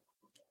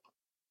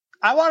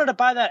wanted to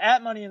buy that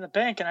at Money in the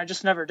Bank, and I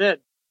just never did.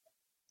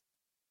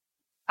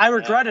 I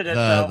regretted it,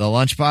 The though.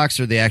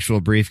 lunchbox or the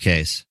actual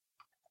briefcase?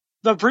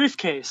 The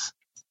briefcase.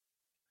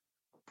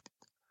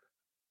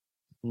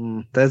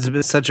 That's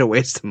been such a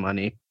waste of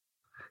money.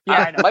 Yeah,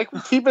 I know. Mike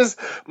would keep his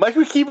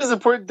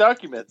important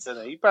documents in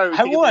it. He probably would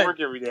I take it would. to work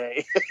every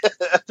day.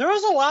 There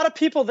was a lot of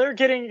people there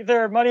getting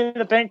their Money in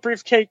the Bank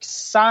briefcase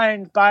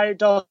signed by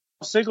Dolph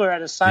Ziggler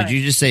at his signing. Did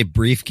you just say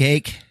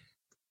briefcake?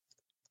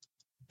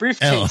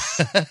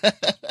 Briefcase.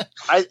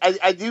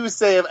 I do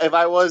say if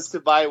I was to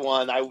buy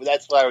one,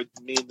 that's what I would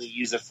mainly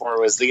use it for,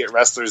 was to get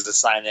wrestlers to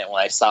sign it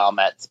when I saw them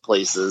at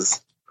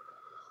places.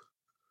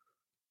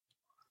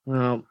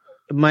 Well,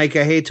 Mike,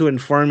 I hate to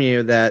inform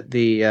you that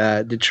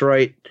the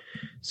Detroit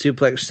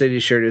Suplex City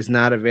shirt is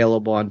not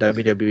available on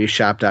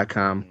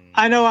WWEshop.com.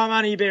 I know I'm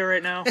on eBay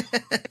right now.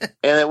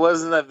 And it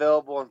wasn't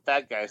available in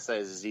fat guy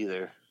sizes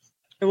either.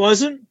 It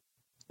wasn't?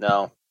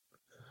 No.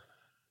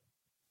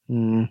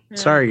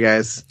 Sorry,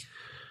 guys.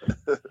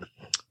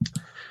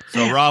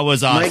 So Raw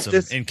was Mike, awesome.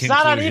 this- in It's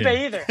not on conclusion.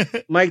 eBay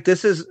either. Mike,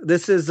 this is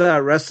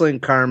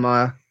wrestling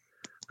karma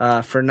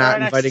for not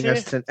For inviting NXT?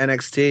 us to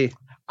NXT.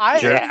 I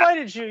Sure.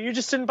 invited you. You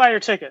just didn't buy your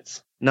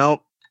tickets.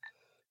 Nope.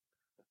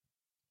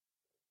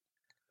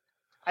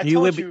 I You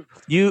told would be-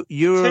 you.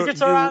 You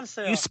Tickets are on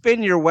sale. You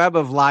spin your web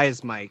of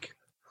lies, Mike.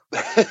 Yeah.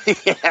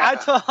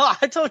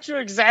 I told you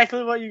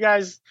exactly what you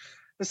guys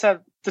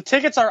said. The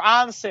tickets are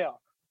on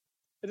sale.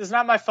 It is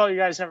not my fault. You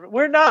guys never.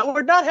 We're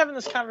not having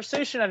this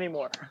conversation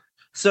anymore.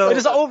 So It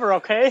is over.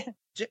 Okay.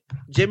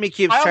 Jimmy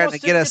keeps I trying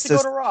almost to get didn't us get to go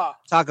to to Raw.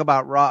 talk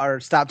about Raw or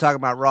stop talking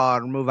about Raw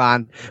and move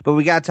on. But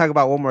we got to talk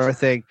about one more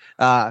thing.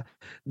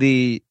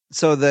 The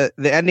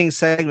ending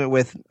segment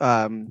with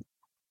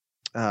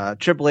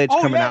Triple H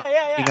Oh, coming yeah, out,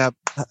 yeah, beating up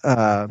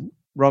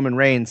Roman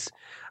Reigns.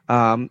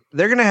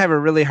 They're gonna have a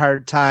really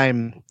hard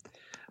time.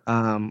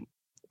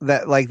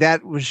 That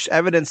was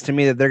evidence to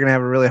me that they're gonna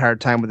have a really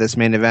hard time with this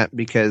main event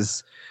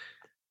because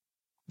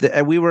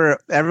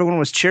everyone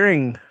was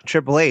cheering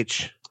Triple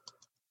H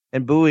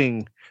and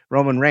booing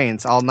Roman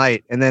Reigns all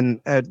night, and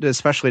then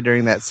especially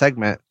during that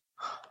segment.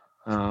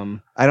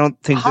 I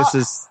don't think this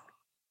is.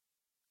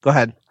 Go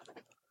ahead.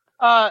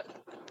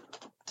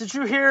 Did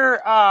you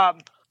hear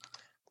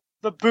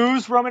the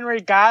boos Roman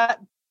Reigns got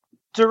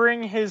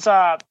during his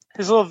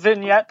little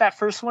vignette? That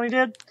first one he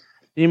did.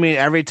 You mean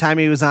every time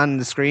he was on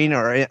the screen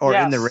or in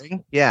the Yes.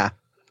 ring? Yeah.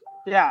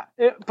 Yeah,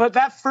 but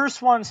that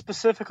first one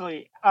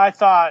specifically, I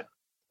thought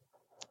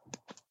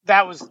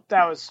that was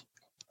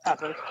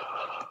epic.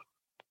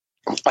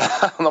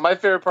 My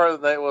favorite part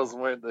of the night was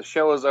when the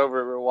show was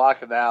over, we were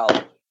walking out,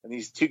 and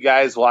these two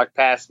guys walked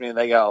past me, and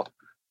they go,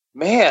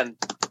 "Man,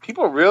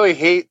 people really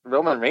hate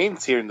Roman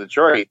Reigns here in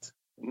Detroit."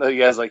 And the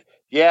guy's like,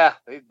 "Yeah,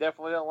 they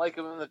definitely don't like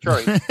him in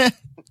Detroit."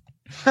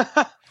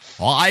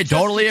 Well, I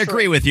totally Detroit.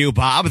 agree with you,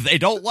 Bob. They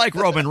don't like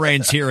Roman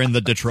Reigns here in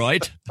the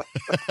Detroit.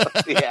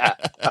 Yeah.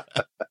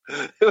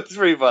 It was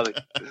pretty funny.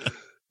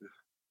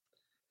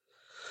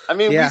 I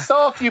mean, Yeah. we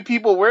saw a few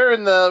people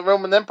wearing the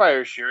Roman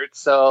Empire shirt,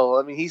 so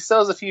I mean, he still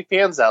has a few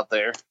fans out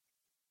there.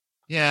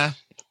 Yeah.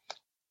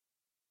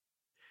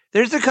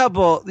 There's a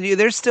couple.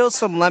 There's still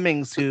some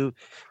lemmings who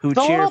The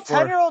cheer little for.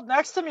 10-year-old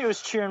next to me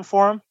was cheering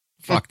for him.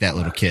 Fuck that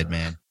little kid,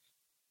 man.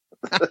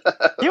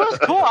 He was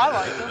cool. I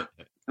liked him.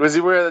 Was he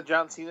wearing the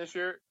John Cena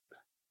shirt?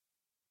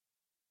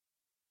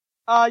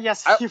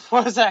 Yes, he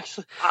was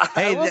actually.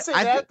 Hey, I will say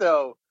I that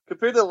though.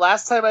 Compared to the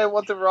last time I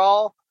went to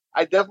Raw,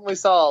 I definitely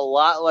saw a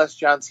lot less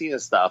John Cena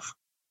stuff.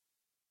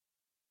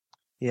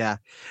 Yeah,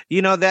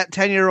 you know that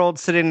 10-year-old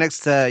sitting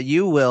next to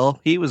you, Will.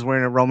 He was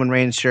wearing a Roman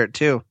Reigns shirt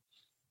too.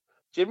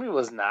 Jimmy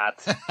was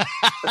not.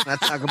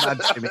 Let's talk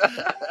about Jimmy.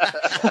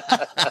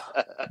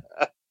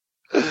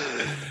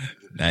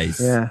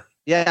 Nice.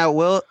 Yeah.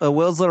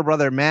 Will's little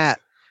brother Matt,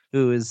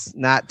 who is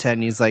not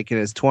 10, he's like in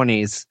his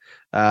 20s.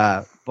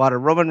 Bought a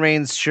Roman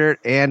Reigns shirt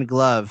and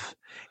glove.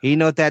 You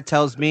know what that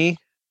tells me?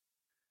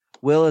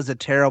 Will is a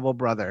terrible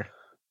brother.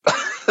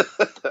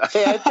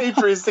 Hey, I paid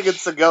for his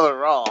tickets to go to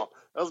Raw.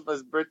 That was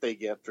his birthday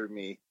gift for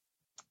me.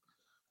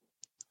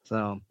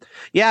 So,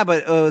 yeah,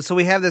 but so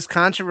we have this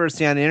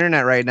controversy on the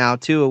internet right now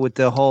too, with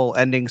the whole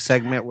ending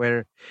segment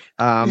where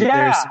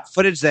there's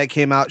footage that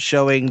came out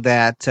showing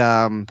that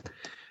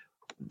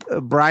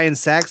Byron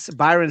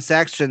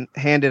Saxton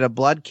handed a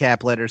blood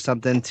caplet or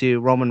something to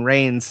Roman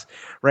Reigns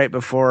right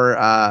before,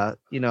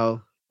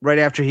 right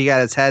after he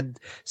got his head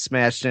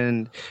smashed,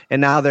 and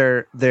now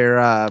they're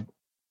they're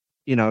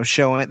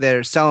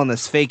selling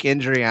this fake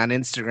injury on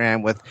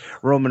Instagram with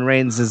Roman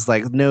Reigns'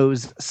 like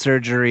nose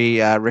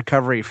surgery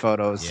recovery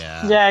photos.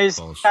 Yeah, he's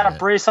got a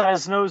brace on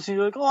his nose. He's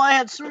like, "Oh, I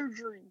had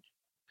surgery."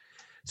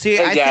 See,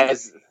 hey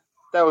guys,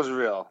 that was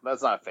real.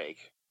 That's not fake.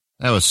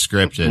 That was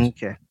scripted.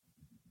 Okay.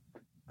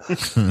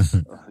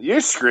 You're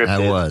scripted.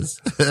 I was.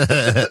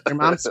 Your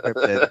mom's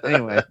scripted.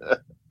 Anyway.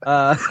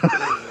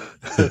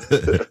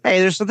 Hey,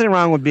 there's nothing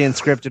wrong with being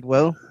scripted,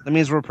 Will. That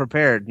means we're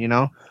prepared, you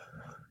know?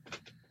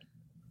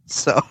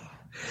 So,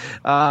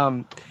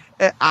 I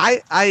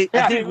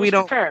think we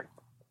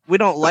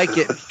don't like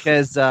it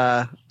because,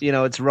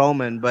 it's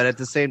Roman, but at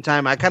the same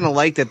time, I kind of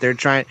like that they're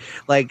trying,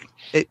 like,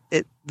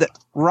 the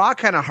Raw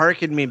kind of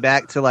harkened me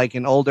back to like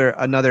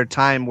another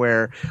time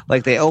where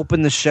like they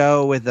opened the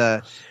show with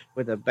a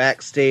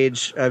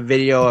backstage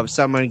video of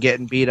someone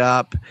getting beat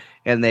up,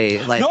 and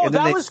they like. No,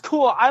 that was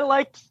cool. I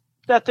liked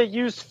that they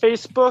used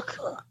Facebook,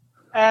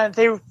 and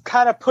they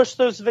kind of pushed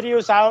those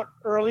videos out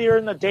earlier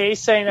in the day,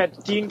 saying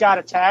that Dean got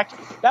attacked.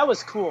 That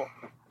was cool.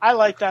 I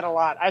like that a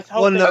lot. I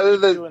hope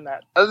they're doing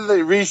that. Other than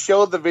they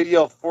re-showed the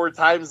video 4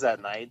 times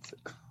that night.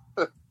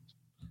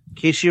 In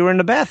case you were in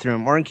the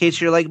bathroom, or in case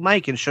you're like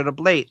Mike and showed up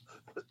late.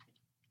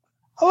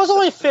 I was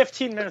only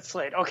 15 minutes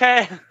late.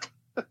 Okay.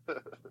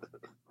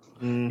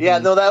 Mm-hmm. Yeah,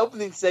 no, that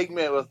opening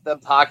segment with them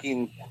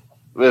talking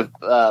with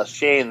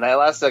Shane, that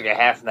lasted like a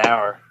half an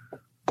hour.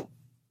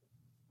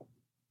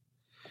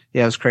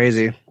 Yeah, it was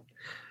crazy.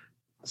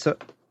 So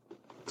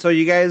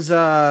you guys,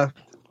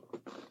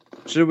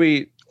 should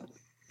we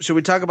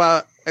talk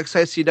about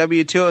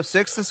XICW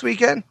 206 this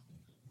weekend?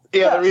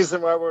 Yeah, the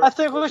reason why I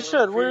think we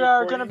should. We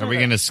are going to be. Are we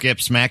going to skip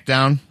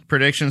SmackDown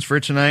predictions for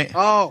tonight?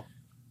 Oh,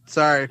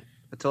 sorry.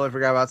 I totally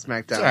forgot about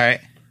SmackDown. It's all right.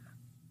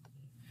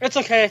 It's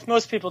okay.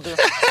 Most people do.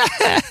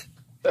 I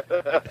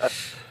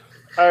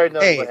already know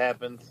what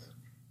happens.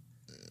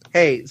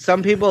 Hey,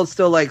 some people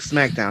still like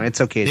SmackDown.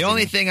 It's okay. The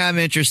only thing I'm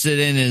interested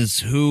in is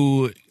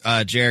who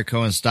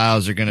Jericho and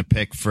Styles are going to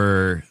pick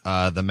for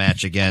the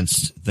match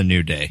against the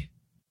New Day.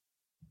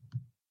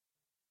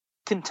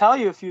 Can tell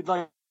you if you'd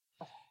like.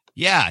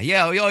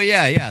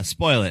 Yeah.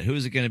 Spoil it.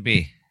 Who's it going to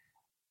be?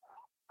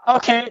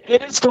 Okay,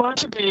 it is going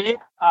to be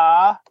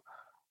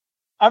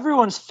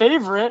everyone's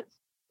favorite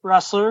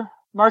wrestler,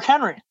 Mark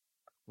Henry.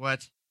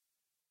 What?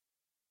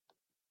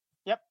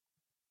 Yep.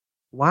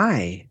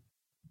 Why?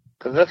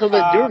 Because that's what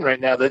they're doing right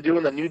now. They're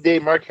doing the New Day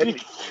Mark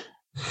Henry.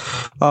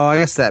 Oh, I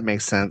guess that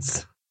makes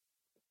sense.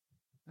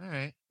 All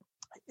right.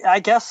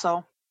 I guess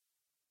so.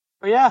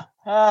 But yeah,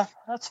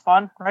 that's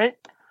fun, right?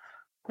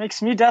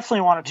 Makes me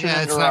definitely want to tune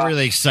Yeah, into it's not Raw.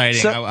 really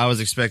exciting. I was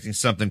expecting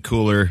something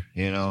cooler,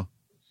 you know.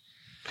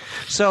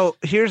 So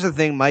here's the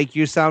thing, Mike.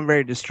 You sound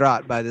very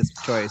distraught by this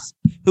choice.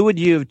 Who would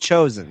you have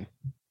chosen?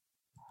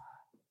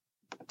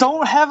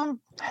 Don't have them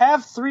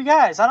have 3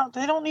 guys.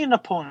 They don't need an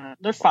opponent.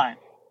 They're fine.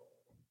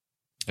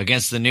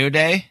 Against the New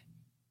Day?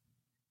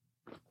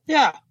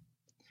 Yeah,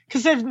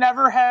 because they've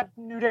never had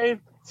New Day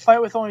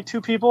fight with only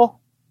 2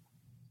 people.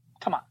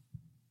 Come on,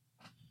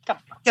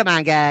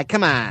 guy.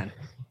 Come on.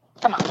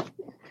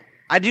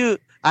 I do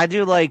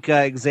like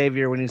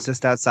Xavier when he's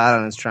just outside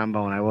on his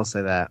trombone. I will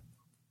say that.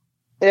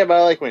 Yeah, but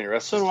I like when he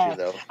wrestles So, too,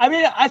 though. I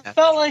mean, I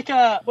felt like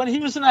when he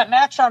was in that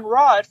match on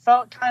Raw, it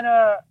felt kind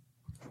of.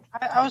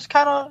 I was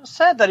kind of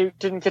sad that he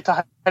didn't get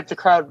to hype the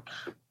crowd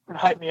and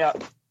hype me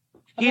up.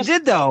 He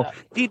did though.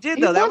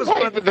 That was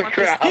one of the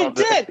crowd.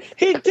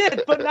 He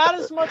did, but not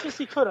as much as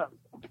he could have.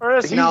 Or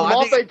as He's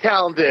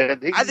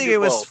multi-talented. I think it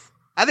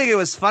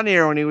was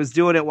funnier when he was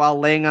doing it while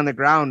laying on the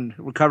ground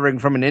recovering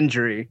from an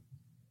injury.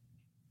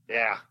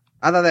 Yeah.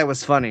 I thought that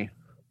was funny.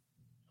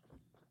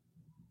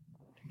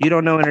 You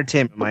don't know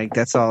entertainment, Mike.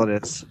 That's all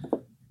it is.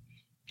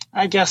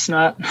 I guess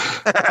not.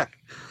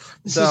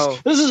 So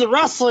this is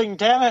wrestling,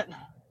 damn it.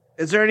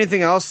 is there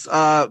anything else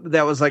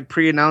that was like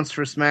pre-announced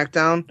for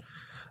SmackDown?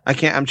 I'm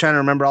trying to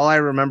remember. All I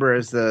remember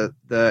is the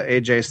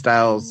AJ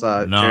Styles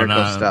Jericho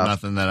stuff.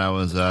 Nothing that I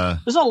was.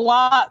 There's a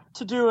lot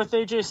to do with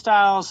AJ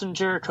Styles and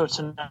Jericho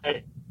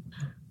tonight.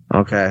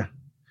 Okay.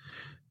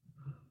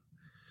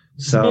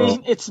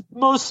 So it's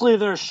mostly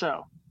their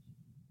show.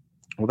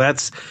 well,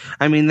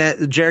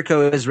 that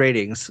Jericho is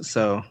ratings,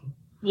 so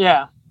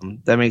Yeah.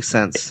 that makes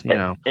sense. You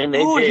know. And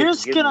Ooh, AJ here's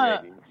is getting gonna-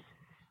 ratings.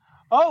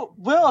 Oh,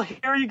 Will,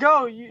 here you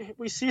go.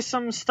 We see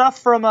some stuff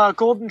from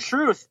Golden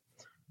Truth.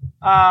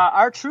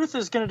 Our Truth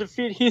is going to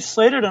defeat Heath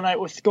Slater tonight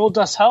with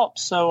Goldust's help,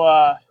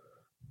 so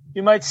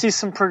you might see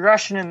some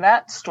progression in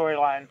that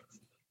storyline.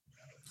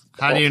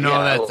 How do you know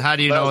Yeah, that? How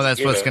do you know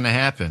that's what's going to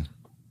happen?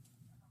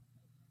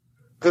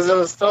 Because it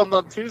was filmed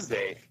on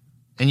Tuesday.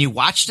 And you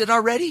watched it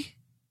already?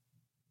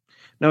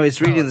 No,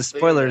 he's reading the see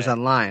spoilers that.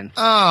 online.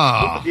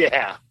 Oh,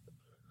 Yeah.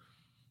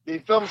 They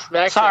filmed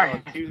SmackDown Sorry.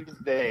 on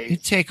Tuesday. you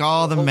take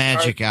all the whole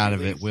magic card's out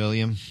of it, released.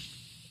 William.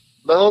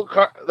 The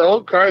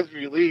whole card's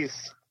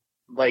released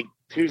like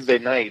Tuesday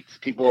nights.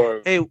 People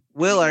are. Hey,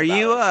 Will, are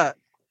you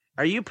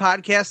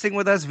podcasting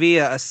with us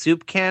via a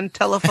soup can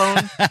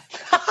telephone?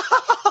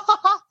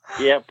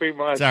 Yeah, pretty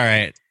much. It's all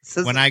right.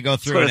 Says- When I go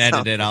that's through what and it edit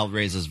sounds it, I'll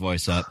raise his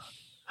voice up.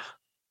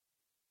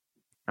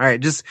 All right,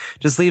 just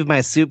leave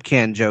my soup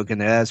can joke in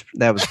there.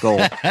 That was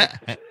gold.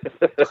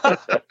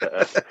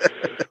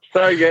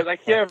 Sorry, guys. I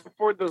can't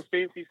afford those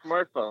fancy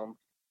smartphones.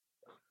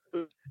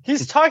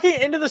 He's talking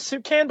into the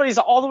soup can, but he's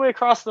all the way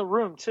across the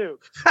room, too.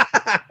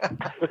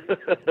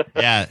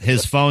 Yeah,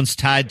 his phone's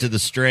tied to the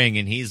string,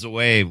 and he's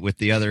away with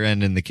the other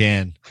end in the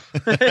can.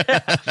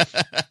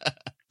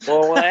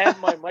 Well, when I had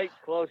my mic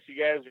close,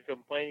 you guys were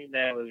complaining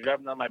that I was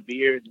rubbing on my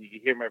beard and you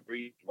could hear my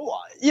breathing.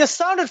 You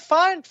sounded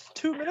fine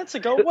 2 minutes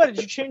ago. What, did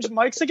you change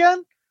mics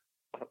again?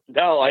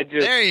 No, I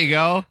just. There you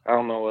go. I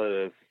don't know what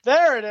it is.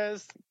 There it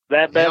is.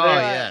 That Oh, better?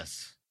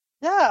 yes.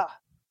 Yeah.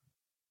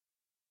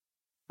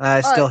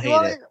 I still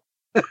hate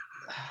it.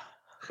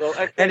 So,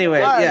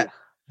 Anyway, All right. yeah.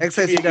 You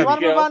XICW. want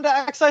to move on to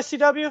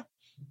XICW?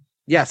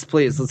 Yes,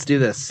 please. Let's do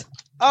this.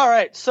 All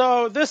right.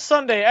 So this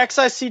Sunday,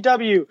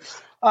 XICW.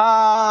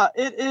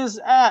 It is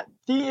at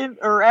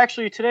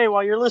actually today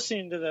while you're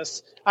listening to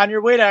this, on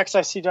your way to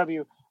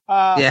XICW.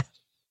 Yeah.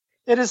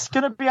 It is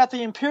going to be at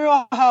the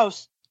Imperial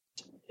House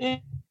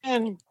in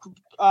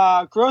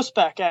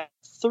Groesbeck at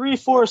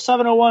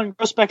 34701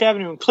 Groesbeck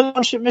Avenue in Cleveland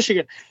Township,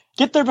 Michigan.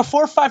 Get there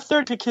before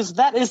 5:30 because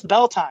that is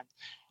bell time.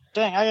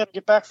 Dang, I got to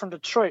get back from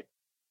Detroit.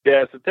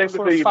 Yeah, so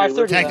technically, you'd be 5:30.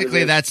 listening to Technically,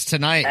 this that's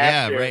tonight.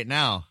 after. Yeah, right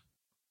now.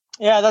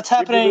 Yeah, that's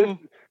happening.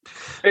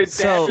 It's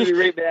So- happening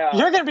right now.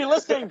 You're going to be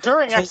listening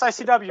during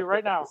XICW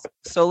right now.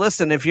 So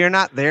listen, if you're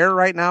not there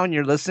right now and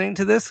you're listening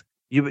to this,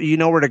 you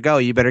know where to go.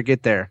 You better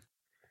get there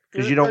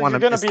because you don't want to.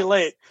 You're going to be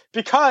late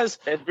because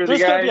And for the there's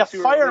going to be a guys who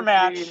are fire listening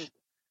match.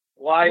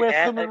 live with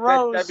at the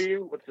Monroes.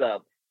 XSW, what's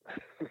up?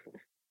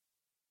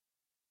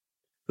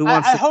 Who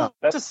wants I to hope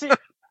come? to see.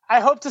 I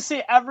hope to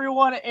see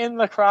everyone in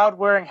the crowd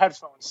wearing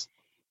headphones,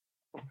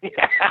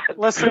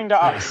 listening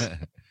to us.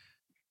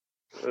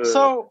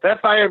 So-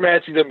 that fire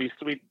match is gonna be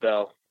sweet,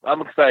 though.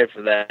 I'm excited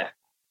for that.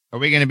 Are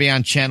we going to be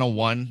on Channel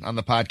 1 on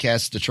the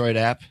Podcast Detroit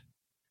app?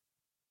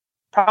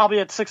 Probably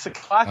at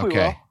 6:00 we will.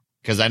 Okay.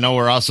 Because I know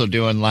we're also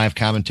doing live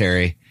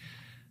commentary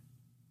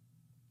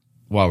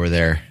while we're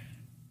there.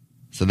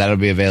 So that'll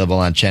be available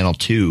on Channel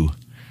 2,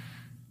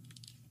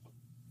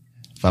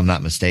 if I'm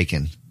not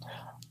mistaken.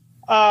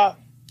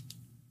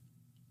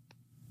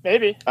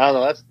 Maybe. I don't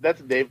know.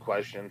 That's a Dave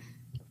question.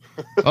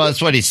 Well,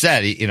 that's what he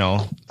said.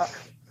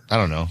 I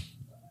don't know.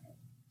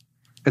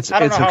 It's I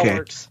don't know how it okay.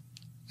 works.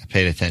 I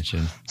paid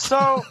attention.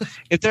 So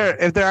If they're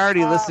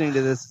already listening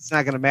to this, it's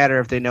not going to matter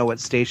if they know what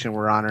station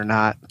we're on or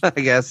not. I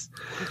guess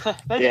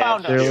they Yeah,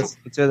 found they're us.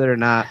 listening to it or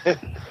not.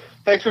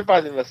 Thanks for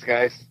finding us,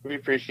 guys. We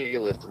appreciate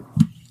you listening.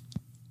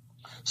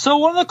 So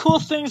one of the cool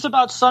things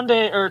about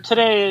Sunday or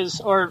today is,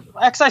 or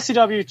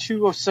XICW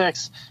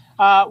 206.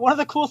 One of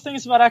the cool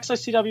things about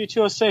XICW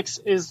 206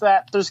 is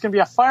that there's going to be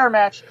a fire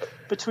match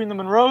between the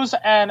Monroes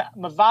and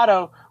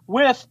Movado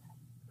with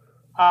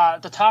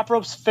the Top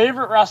Rope's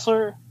favorite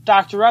wrestler,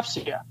 Dr.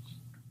 Repsia,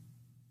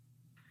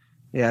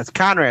 Yeah, it's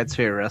Conrad's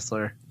favorite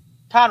wrestler.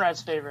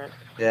 Conrad's favorite.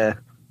 Yeah,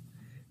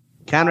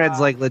 Conrad's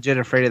like legit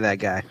afraid of that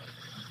guy.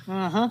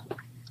 Mm-hmm.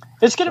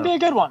 It's going to be a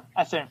good one,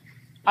 I think.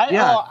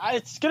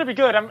 It's going to be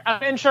good.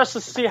 I'm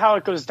interested to see how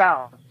it goes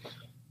down.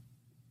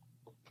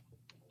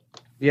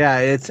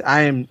 Yeah,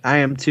 I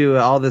am too.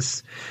 All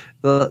this,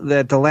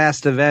 the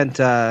last event,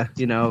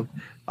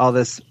 all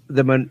this,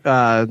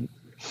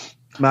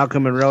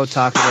 Malcolm Monroe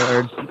talking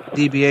or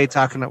DBA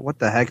talking. What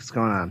the heck is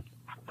going on?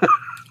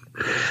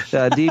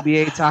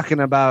 DBA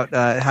talking about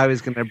how he's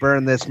going to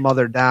burn this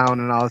mother down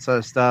and all this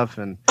other stuff,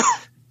 and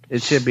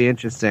it should be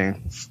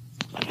interesting.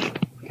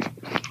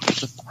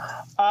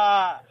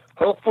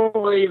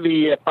 Hopefully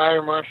the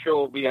fire marshal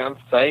will be on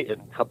site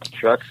and help the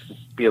trucks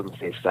be on the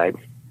safe side.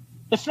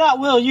 If not,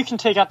 Will, you can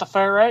take out the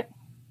fire, right?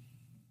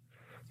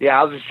 Yeah,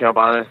 I'll just jump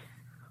on it.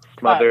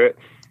 Smother it.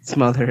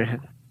 Smother it.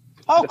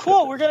 Oh,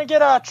 cool. We're going to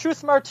get a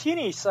Truth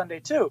Martini Sunday,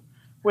 too,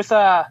 with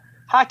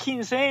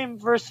Hakeem Zayn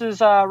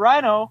versus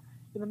Rhino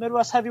in the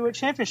Midwest Heavyweight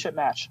Championship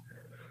match.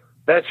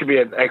 That should be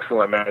an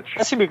excellent match.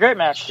 That's going to be a great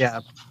match. Yeah.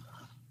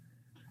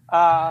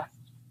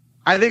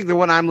 I think the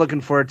one I'm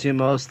looking forward to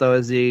most, though,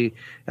 is the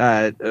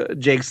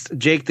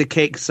Jake the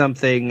Cake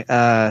something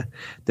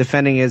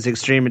defending his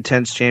Extreme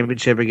Intense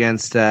Championship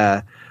against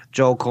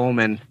Joel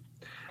Coleman.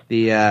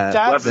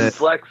 The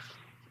Flex.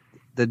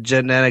 The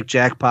genetic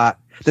jackpot,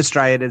 the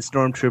Striated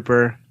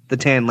Stormtrooper, the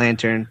Tan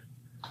Lantern.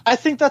 I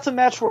think that's a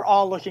match we're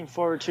all looking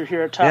forward to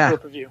here at Top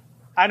Rope Review.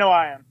 I know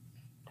I am.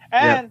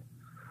 And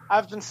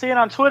I've been seeing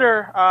on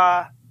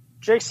Twitter,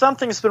 Jake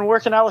Something's been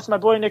working out with my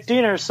boy Nick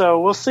Diener, so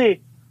we'll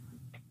see.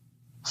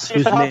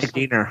 Who's Nick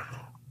Diener?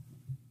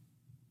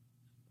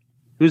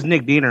 Who's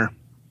Nick Diener?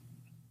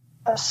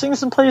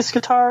 Sings and plays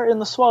guitar in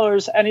the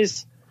Swellers, and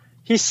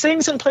he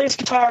sings and plays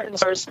guitar in the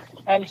Swellers,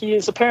 and he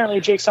is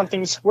apparently Jake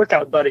Something's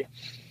workout buddy.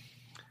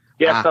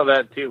 Yeah, I saw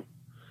that too.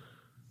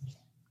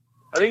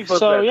 I think he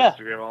posted that on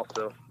Instagram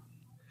also.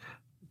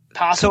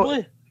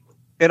 Possibly. So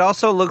it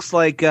also looks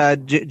like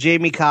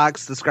Jamie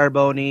Cox, the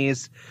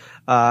Scarbonis,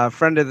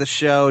 friend of the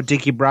show,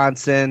 Dickie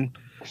Bronson,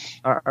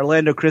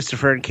 Orlando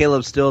Christopher, and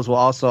Caleb Stills will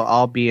also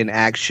all be in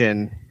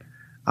action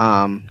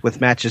with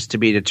matches to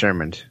be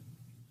determined.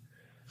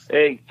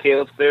 Hey,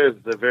 Caleb Stills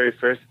is the very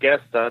first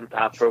guest on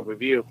Top Rope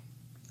Review.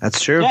 That's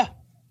true. Yeah.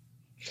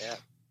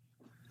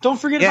 Don't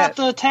forget about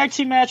the tag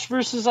team match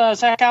versus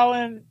Zach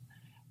Allen,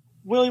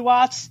 Willie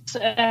Watts,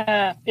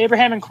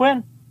 Abraham and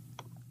Quinn.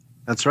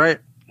 That's right.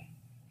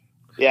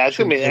 Yeah, it's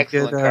going to be an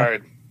excellent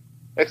card.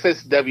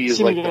 XSW is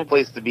like the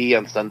place to be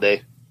on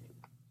Sunday.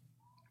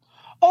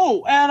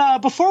 Oh,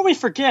 and before we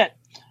forget,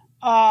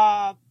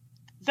 hold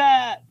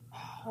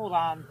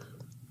on.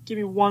 Give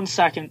me 1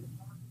 second.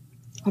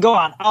 Go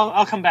on.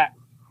 I'll come back.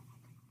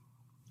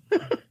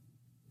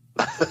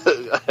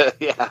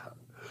 Yeah.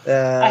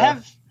 I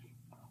have...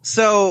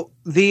 So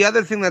the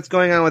other thing that's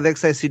going on with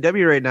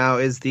XICW right now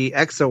is the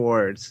X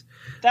Awards.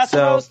 That's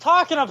what I was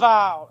talking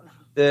about.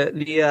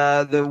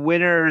 The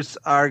winners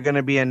are going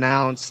to be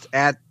announced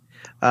at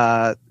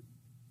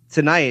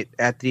tonight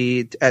at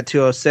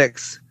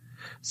 2:06.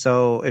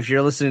 So if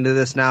you're listening to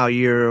this now,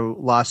 you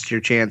lost your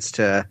chance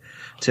to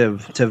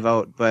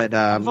vote. But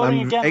I'm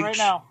voting again right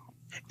now.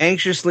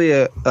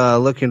 Anxiously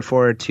looking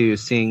forward to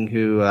seeing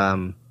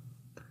who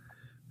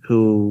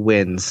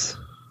wins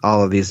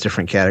all of these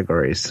different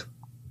categories.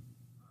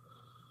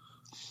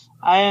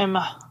 I am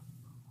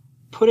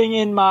putting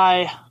in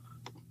my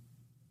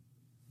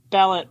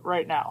ballot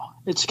right now.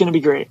 It's going to be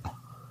great.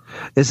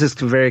 This is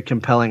very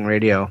compelling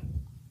radio.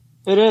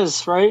 It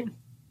is, right?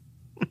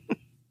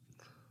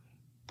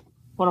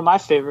 One of my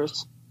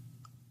favorites.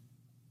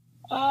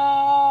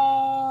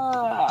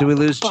 Did we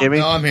lose Jimmy?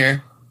 No, I'm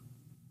here.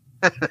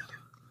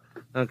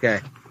 Okay.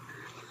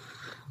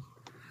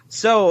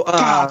 So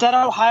God, that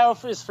Ohio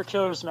is for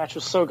Killers match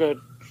was so good.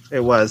 It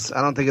was.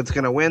 I don't think it's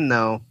going to win,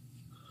 though.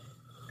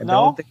 I No?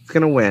 don't think it's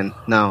going to win.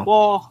 No.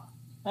 Well,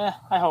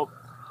 I hope.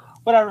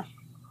 Whatever.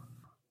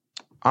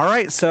 All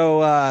right,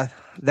 so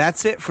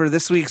that's it for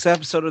this week's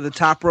episode of the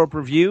Top Rope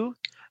Review.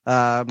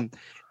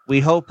 We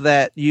hope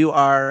that you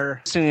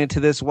are listening to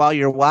this while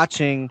you're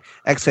watching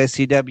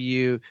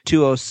XICW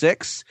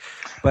 206.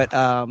 But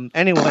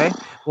anyway,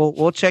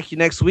 we'll check you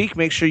next week.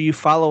 Make sure you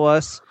follow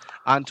us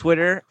on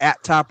Twitter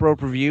at Top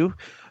Rope Review.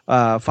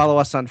 Follow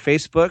us on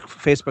Facebook,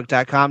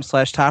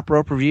 facebook.com/Top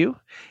Rope Review.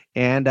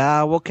 And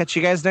we'll catch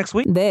you guys next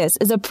week. This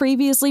is a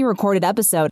previously recorded episode